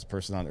fucking smallest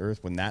person on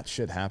earth. When that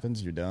shit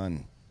happens, you're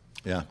done.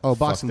 Yeah. Oh,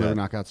 boxing Fuck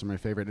liver that. knockouts are my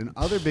favorite. And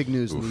other big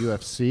news in the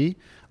UFC,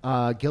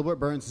 Gilbert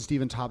Burns and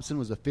Stephen Thompson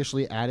was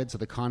officially added to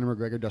the Conor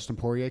McGregor-Dustin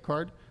Poirier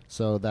card.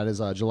 So that is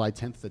July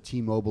 10th at the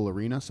T-Mobile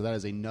Arena. So that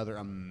is another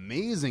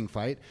amazing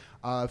fight.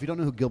 If you don't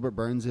know who Gilbert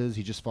Burns is,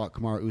 he just fought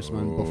Kamaru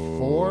Usman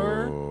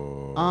before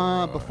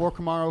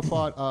Kamaru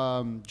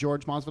fought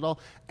George Masvidal.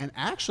 And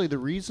actually, the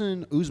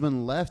reason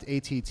Usman left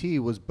ATT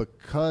was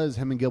because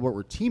him and Gilbert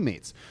were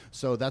teammates.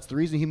 So that's the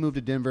reason he moved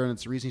to Denver, and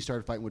it's the reason he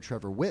started fighting with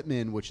Trevor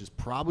Whitman, which is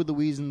probably the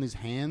reason his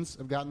hands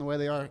have gotten the way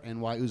they are,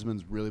 and why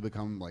Usman's really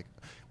become like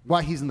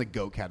why he's in the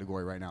GOAT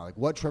category right now. Like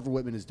what Trevor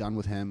Whitman has done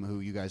with him, who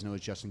you guys know is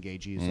Justin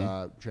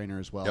Gaethje's trainer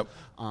as well, Yep.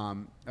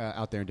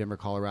 out there in Denver,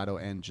 Colorado,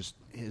 and just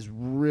has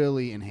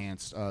really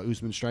enhanced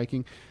Usman's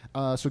striking.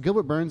 So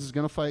Gilbert Burns is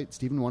going to fight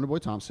Stephen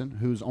Wonderboy Thompson,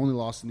 whose only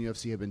loss in the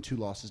UFC have been 2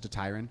 losses to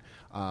Tyron,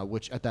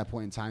 which at that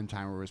point in time,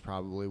 Tyron was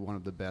probably one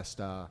of the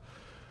best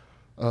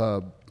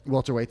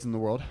welterweights in the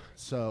world,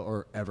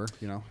 or ever,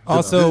 you know.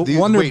 Also, wait.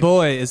 Wonder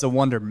Boy is a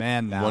Wonder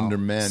Man now. Wonder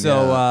Man,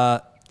 So yeah.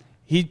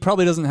 he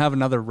probably doesn't have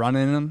another run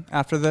in him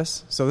after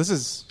this. So this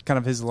is kind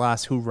of his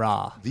last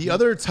hoorah. The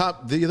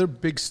other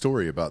big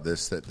story about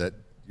this that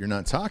you're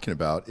not talking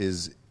about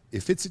is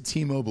if it's a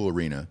T-Mobile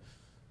Arena,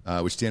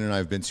 which Dan and I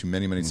have been to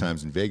many, many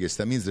times in Vegas,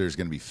 that means there's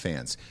going to be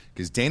fans.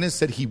 Because Dana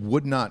said he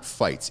would not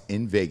fight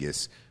in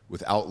Vegas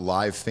without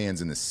live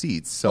fans in the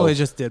seats. So He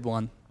just did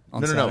one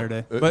on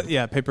Saturday. No. But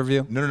yeah,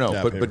 pay-per-view. No.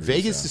 Yeah, But pay-per-views,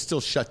 Vegas yeah. is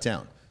still shut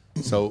down.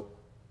 So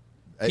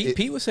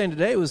Pete was saying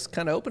today it was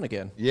kind of open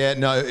again. yeah,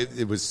 no,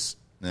 it was.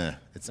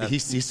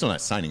 He's still not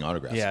signing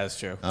autographs. Yeah, that's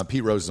true.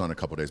 Pete Rose is on a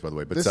couple days, by the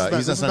way, but This is he's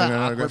not that signing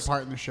awkward autographs.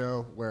 part in the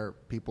show where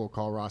people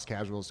call Ross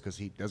casuals because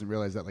he doesn't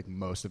realize that like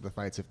most of the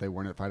fights, if they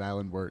weren't at Fight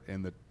Island, were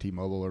in the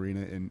T-Mobile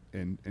Arena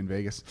in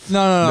Vegas.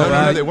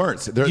 No, they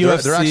weren't. They're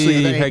UFC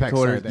actually They're Apex,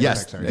 headquarters. sorry, yes,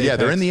 Apex, sorry. yeah,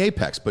 they're in the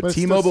Apex, but But it's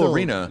T-Mobile still-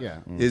 Arena yeah.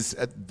 is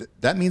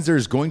that means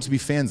there's going to be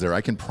fans there. I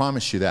can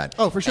promise you that.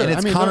 Oh, for sure. And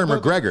it's I mean, Conor they're-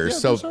 McGregor, yeah,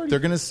 so there's already- they're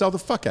going to sell the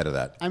fuck out of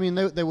that. I mean,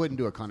 they wouldn't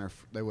do a Conor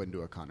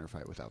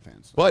fight without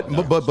fans. But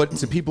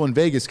to people in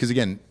Vegas, because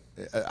again,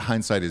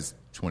 hindsight is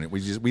 20.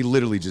 We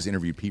literally just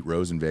interviewed Pete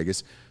Rose in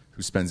Vegas,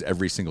 who spends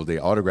every single day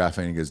autographing.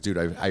 And he goes, dude,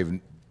 I've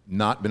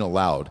not been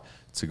allowed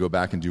to go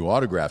back and do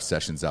autograph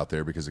sessions out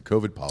there because of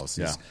COVID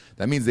policies. Yeah.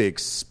 That means they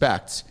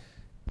expect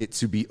it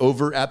to be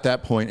over at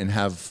that point and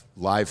have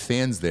live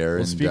fans there.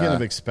 Well, and speaking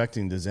of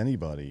expecting, does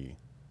anybody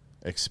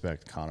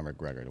expect Conor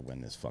McGregor to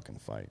win this fucking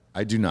fight?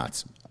 I do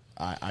not.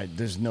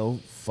 There's no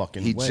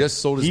fucking He way. just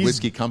sold his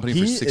whiskey company for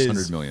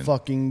 $600 million.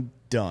 Fucking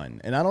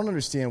done. And I don't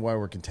understand why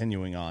we're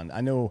continuing on.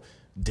 I know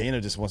Dana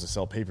just wants to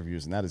sell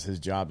pay-per-views, and that is his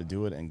job to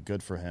do it, and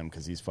good for him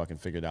because he's fucking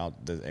figured out.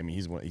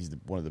 He's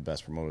one of the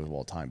best promoters of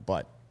all time.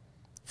 But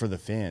for the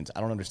fans,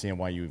 I don't understand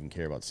why you even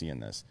care about seeing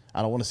this.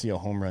 I don't want to see a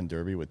home run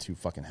derby with 2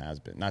 fucking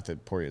has-been. Not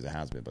that Poirier is a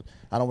has-been, but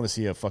I don't want to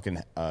see a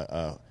fucking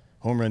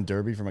home run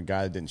derby from a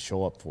guy that didn't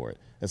show up for it.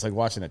 It's like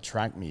watching a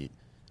track meet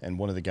and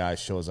one of the guys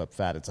shows up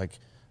fat. It's like,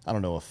 I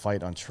don't know, a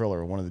fight on Triller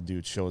where one of the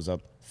dudes shows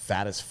up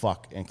fat as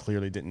fuck and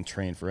clearly didn't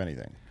train for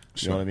anything.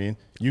 You know what I mean?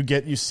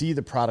 You see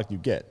the product you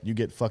get. You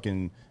get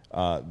fucking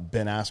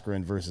Ben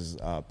Askren versus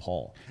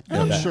Paul.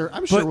 I'm sure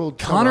we'll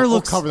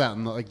cover that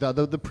in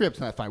the pre-ups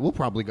in that fight. We'll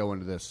probably go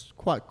into this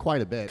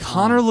quite a bit.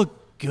 Conor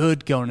looked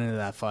good going into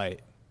that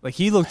fight. Like,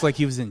 he looked like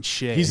he was in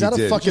shape. He's not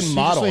a fucking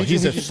model.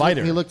 He's a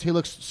fighter. He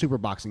looks super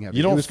boxing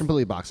heavy. He was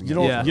completely boxing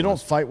heavy. You don't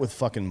fight with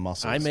fucking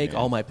muscles. I make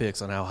all my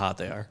picks on how hot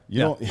they are.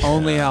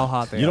 Only how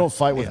hot they are. You don't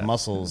fight with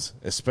muscles,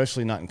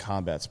 especially not in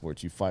combat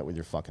sports. You fight with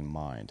your fucking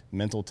mind.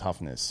 Mental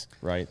toughness,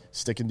 right?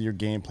 Sticking to your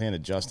game plan,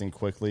 adjusting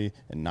quickly,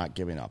 and not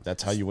giving up.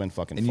 That's how you win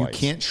fucking fights. And you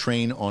can't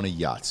train on a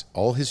yacht.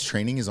 All his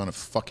training is on a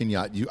fucking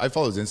yacht. I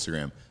follow his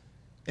Instagram,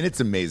 and it's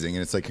amazing.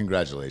 And it's like,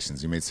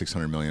 congratulations. You made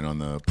 $600 million on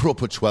the Pro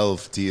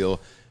 12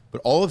 deal. But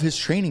all of his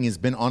training has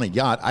been on a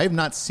yacht. I have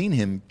not seen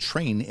him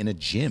train in a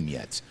gym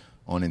yet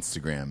on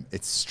Instagram.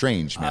 It's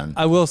strange, man.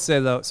 I will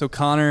say, though, so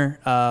Conor,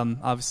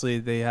 obviously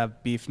they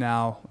have beef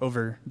now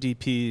over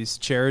DP's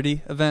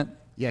charity event.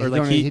 Yeah,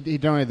 he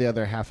donated the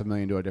other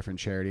 $500,000 to a different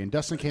charity. And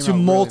Dustin came out to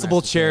multiple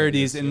really nice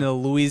charities in the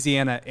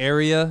Louisiana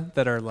area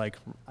that are like,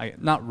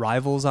 not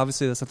rivals,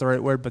 obviously, that's not the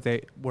right word, but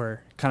they were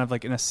kind of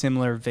like in a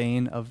similar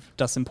vein of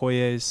Dustin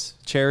Poirier's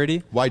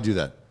charity. Why do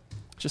that?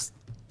 Just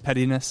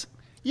pettiness.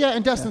 Yeah,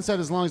 and Dustin said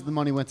as long as the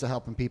money went to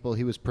helping people,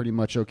 he was pretty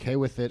much okay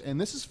with it. And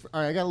this is,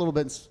 all right, I got a little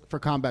bit for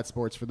combat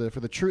sports for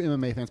the true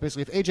MMA fans.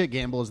 Basically, if AJ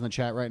Gamble is in the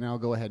chat right now,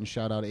 go ahead and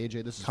shout out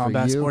AJ. This is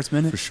Combat for you. Sports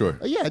Minute? For sure.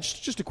 Yeah,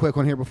 just a quick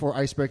one here before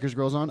Icebreakers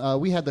goes on.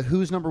 We had the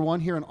Who's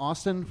 #1 here in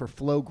Austin for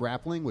Flow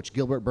Grappling, which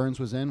Gilbert Burns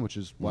was in, which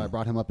is why I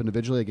brought him up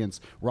individually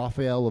against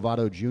Rafael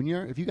Lovato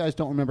Jr. If you guys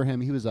don't remember him,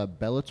 he was a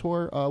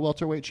Bellator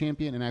welterweight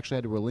champion and actually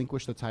had to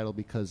relinquish the title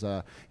because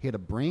he had a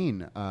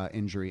brain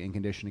injury and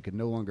condition. He could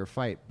no longer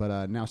fight,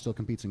 but now still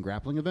competes in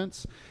grappling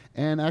events.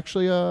 And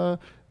actually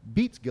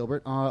beats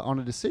Gilbert on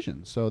a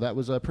decision. So that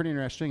was pretty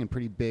interesting and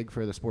pretty big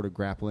for the sport of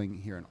grappling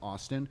here in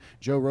Austin.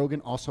 Joe Rogan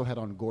also had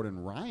on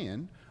Gordon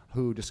Ryan,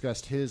 who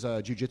discussed his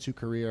jiu-jitsu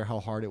career, how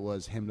hard it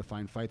was him to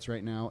find fights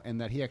right now, and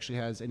that he actually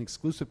has an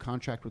exclusive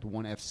contract with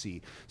ONE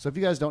FC. So if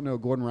you guys don't know,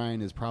 Gordon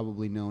Ryan is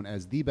probably known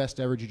as the best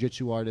ever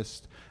jiu-jitsu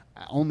artist,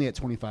 only at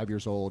 25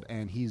 years old,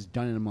 and he's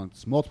done it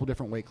amongst multiple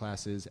different weight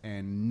classes,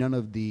 and none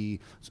of the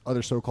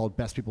other so-called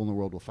best people in the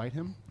world will fight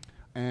him.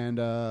 And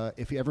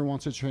if he ever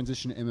wants to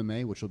transition to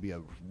MMA, which will be a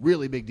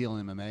really big deal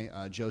in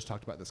MMA, Joe's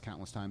talked about this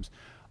countless times,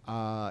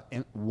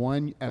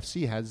 ONE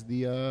FC has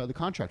the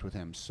contract with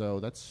him.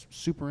 So that's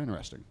super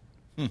interesting.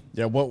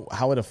 Yeah,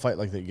 how would a fight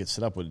like that get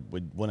set up?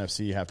 Would ONE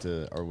FC have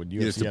to, or would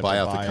UFC have to have buy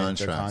to out buy the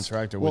their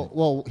contract? Or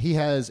well, he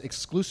has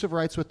exclusive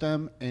rights with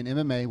them in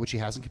MMA, which he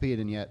hasn't competed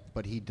in yet,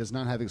 but he does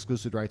not have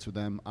exclusive rights with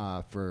them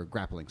for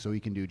grappling. So he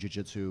can do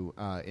jiu-jitsu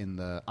in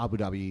the Abu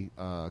Dhabi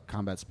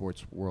combat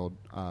sports world,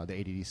 the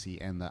ADDC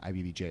and the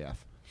IBBJF.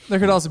 There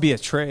could also be a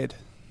trade.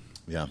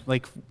 Yeah.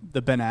 Like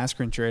the Ben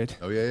Askren trade.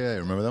 Oh, yeah.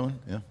 Remember that one?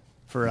 Yeah.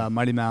 For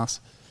Mighty Mouse.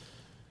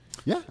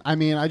 Yeah, I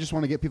mean, I just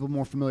want to get people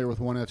more familiar with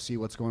ONE FC,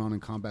 what's going on in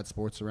combat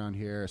sports around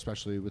here,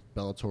 especially with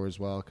Bellator as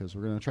well, because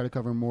we're going to try to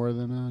cover more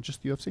than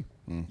just the UFC.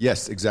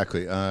 Yes,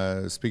 exactly.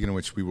 Speaking of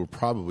which, we will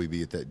probably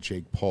be at that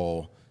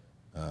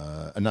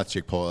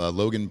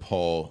Logan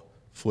Paul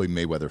Floyd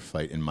Mayweather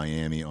fight in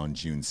Miami on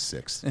June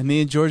 6th. And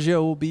me and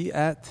Giorgio will be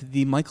at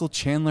the Michael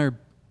Chandler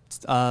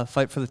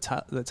fight for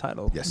the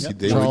title. Yes,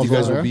 Yep. you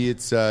guys will be at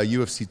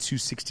UFC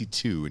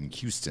 262 in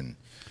Houston.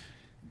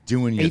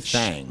 Doing your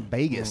thing.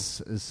 Vegas,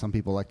 as some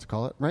people like to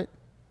call it, right?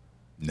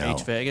 No.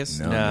 H Vegas?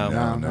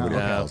 No. Nobody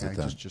ever calls it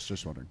that.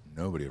 Just wondering.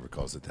 Nobody ever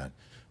calls it that.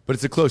 But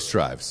it's a close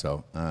drive,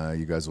 so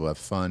you guys will have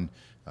fun.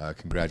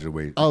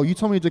 Congratulations. Oh, you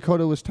told me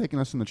Dakota was taking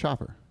us in the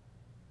chopper.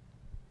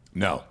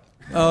 No.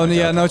 Oh,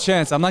 yeah, no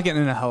chance. I'm not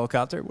getting in a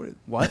helicopter.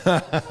 What?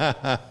 Not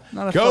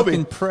a Kobe.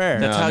 fucking prayer.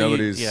 That's how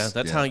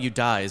nobody's- how you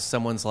die. Is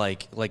someone's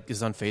like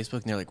is on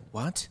Facebook and they're like,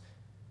 what?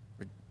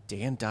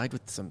 Dan died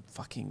with some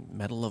fucking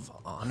Medal of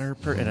Honor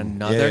and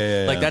another.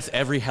 Yeah. Like, that's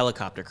every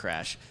helicopter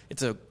crash.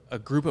 It's a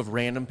group of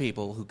random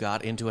people who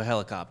got into a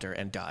helicopter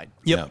and died.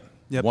 Yep.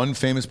 One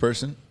famous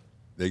person,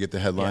 they get the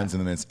headlines,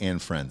 and then it's and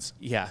friends.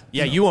 Yeah.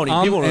 You won't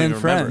even and remember.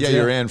 friends. Yeah,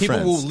 you're and People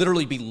friends. will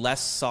literally be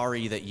less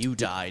sorry that you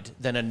died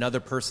than another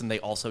person they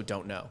also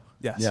don't know.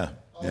 Yes. Yeah.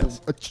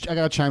 Yes. I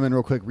got to chime in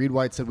real quick. Reed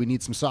White said we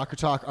need some soccer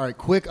talk. All right,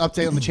 quick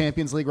update on the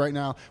Champions League right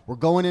now. We're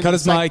going into Cut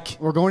his mic.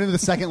 We're going into the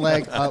second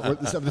leg of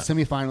the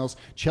semifinals.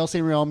 Chelsea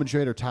and Real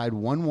Madrid are tied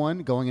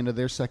 1-1 going into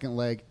their second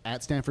leg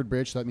at Stamford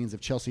Bridge. So that means if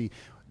Chelsea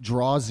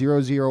draws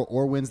 0-0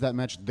 or wins that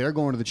match, they're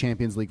going to the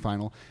Champions League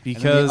final.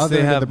 Because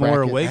they have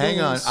more away Hang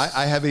on. goals.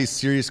 I have a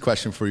serious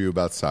question for you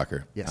about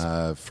soccer.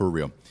 Yes. For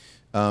real.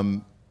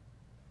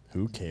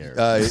 who cares?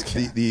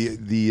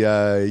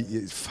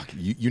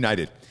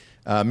 United.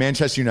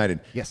 Manchester United.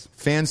 Yes.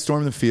 Fans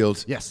stormed the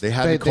field. Yes. They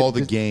had to call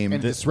the game.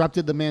 And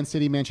disrupted the Man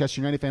City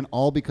Manchester United fan,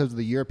 all because of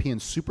the European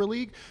Super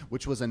League,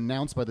 which was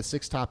announced by the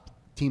six top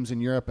teams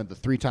in Europe and the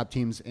 3 top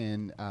teams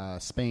in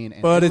Spain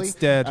and But Italy. it's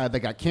dead. They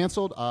got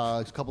canceled.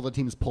 A couple of the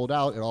teams pulled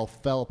out. It all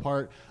fell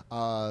apart.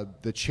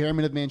 The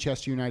chairman of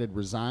Manchester United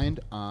resigned,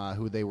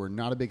 who they were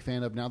not a big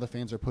fan of. Now the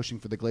fans are pushing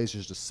for the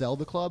Glazers to sell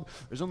the club.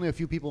 There's only a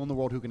few people in the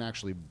world who can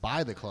actually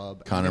buy the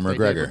club. Conor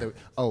McGregor.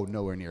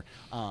 Nowhere near.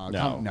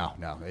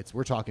 No.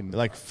 We're talking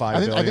Like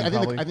 $5 billion,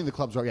 probably? I think the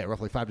club's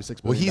roughly $5 to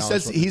 $6 Well,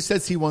 billion. he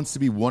says he wants to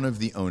be one of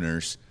the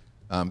owners.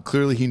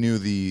 Clearly, he knew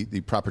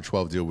the Proper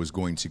 12 deal was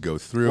going to go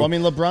through. Well, I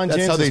mean, LeBron That's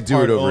James how they is do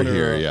part it over owner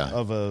here. Yeah,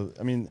 of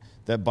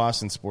that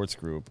Boston sports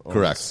group. owns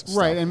Correct. stuff.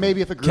 Right, and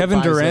maybe if a group Kevin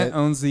buys Durant it,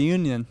 owns the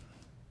Union.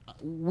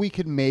 we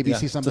could maybe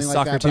see something It's a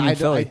like soccer that. team in But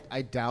Philly.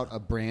 I doubt a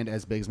brand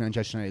as big as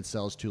Manchester United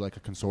sells to like a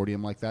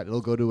consortium like that.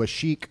 It'll go to a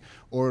sheik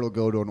or it'll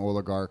go to an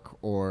oligarch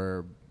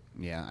or.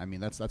 Yeah, I mean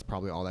that's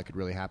probably all that could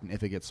really happen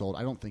if it gets sold.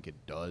 I don't think it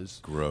does.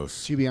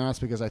 Gross. To be honest,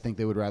 because I think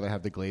they would rather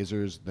have the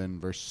Glazers than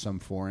versus some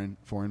foreign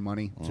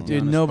money. To be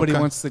Dude, honest. nobody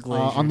Okay. wants the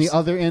Glazers. On the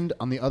other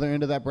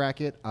end of that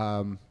bracket,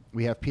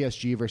 we have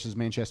PSG versus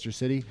Manchester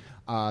City.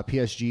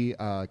 PSG,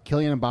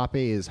 Kylian Mbappe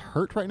is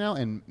hurt right now,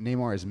 and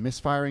Neymar is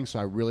misfiring. So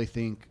I really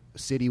think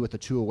City with the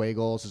 2 away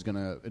goals is going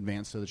to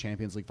advance to the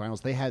Champions League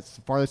finals. They had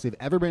the farthest they've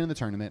ever been in the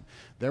tournament.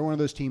 They're one of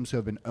those teams who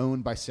have been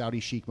owned by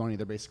Saudi sheik money.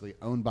 They're basically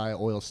owned by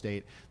oil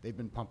state. They've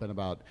been pumping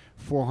about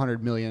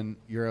 400 million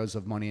euros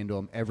of money into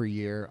them every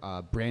year.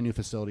 Brand new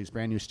facilities,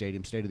 brand new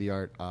stadium, state of the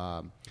art.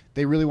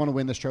 They really want to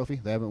win this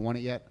trophy. They haven't won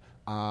it yet.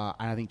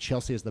 And I think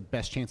Chelsea has the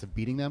best chance of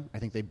beating them. I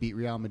think they beat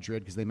Real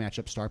Madrid because they match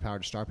up star power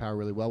to star power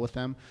really well with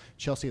them.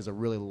 Chelsea has a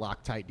really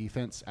Loctite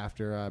defense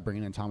after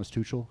bringing in Thomas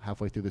Tuchel.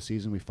 Halfway through the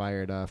season, we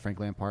fired Frank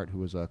Lampard, who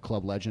was a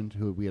club legend,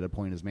 who we had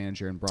appointed as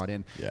manager and brought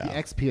in the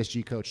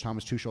ex-PSG coach,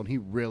 Thomas Tuchel, and he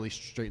really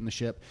straightened the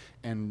ship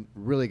and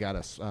really got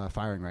us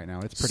firing right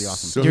now. It's pretty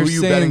awesome. So You're who are you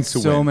saying betting to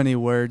so win? many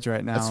words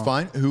right now. That's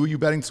fine. Who are you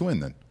betting to win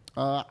then?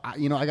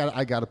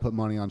 I got to put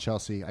money on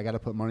Chelsea. I got to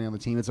put money on the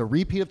team. It's a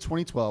repeat of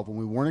 2012 when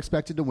we weren't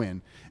expected to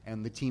win,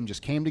 and the team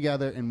just came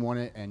together and won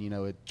it. And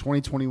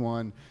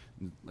 2021,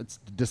 it's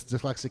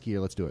dyslexic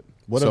year. Let's do it.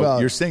 What so about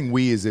you're saying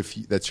we as if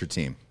that's your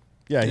team?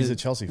 Yeah, he's a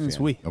Chelsea fan. It's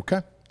we.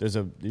 Okay.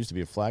 There used to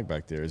be a flag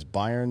back there. Is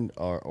Bayern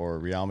or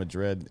Real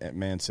Madrid at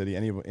Man City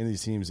any of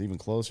these teams even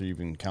close? Or you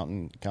been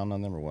counting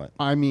on them or what?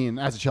 I mean,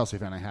 as a Chelsea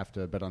fan, I have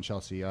to bet on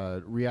Chelsea.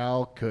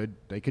 Real could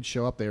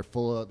show up. They're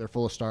full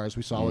of stars.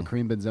 We saw what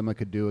Karim Benzema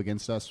could do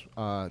against us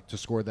to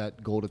score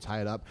that goal to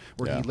tie it up,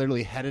 where he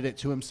literally headed it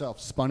to himself,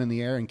 spun in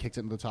the air, and kicked it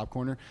into the top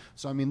corner.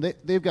 So I mean,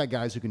 they've got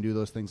guys who can do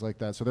those things like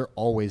that. So they're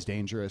always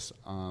dangerous.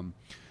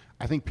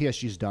 I think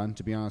PSG's done,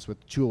 to be honest,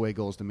 with 2 away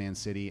goals to Man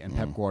City and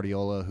Pep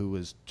Guardiola,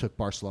 who took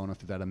Barcelona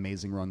through that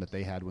amazing run that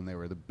they had when they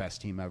were the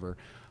best team ever.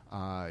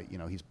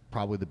 He's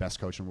probably the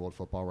best coach in world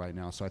football right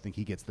now, so I think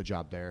he gets the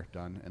job there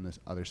done in this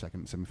other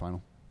second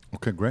semifinal.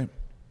 Okay, great.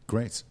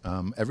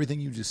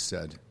 Everything you just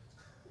said,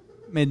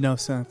 Made no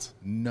sense.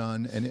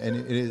 none, and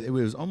it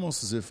was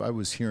almost as if I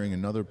was hearing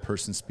another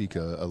person speak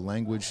a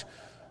language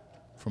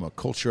from a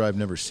culture I've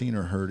never seen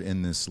or heard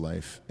in this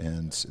life,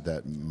 and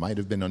that might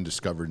have been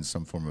undiscovered in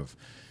some form of,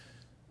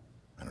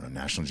 I don't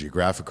know, National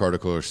Geographic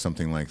article or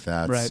something like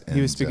that. Right.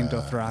 He was speaking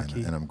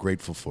Dothraki. And I'm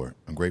grateful for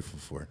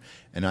it.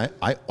 And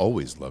I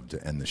always love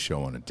to end the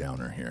show on a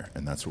downer here,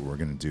 and that's what we're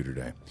going to do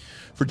today.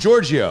 For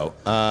Giorgio,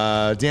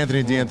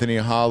 D'Anthony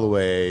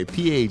Holloway,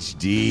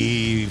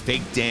 PhD,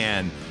 Fake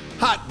Dan,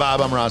 Hot Bob,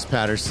 I'm Ross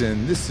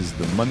Patterson. This is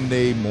the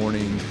Monday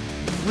morning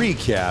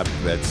recap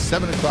at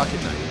 7 o'clock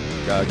at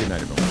night. Good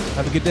night, everyone.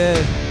 Have a good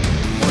day.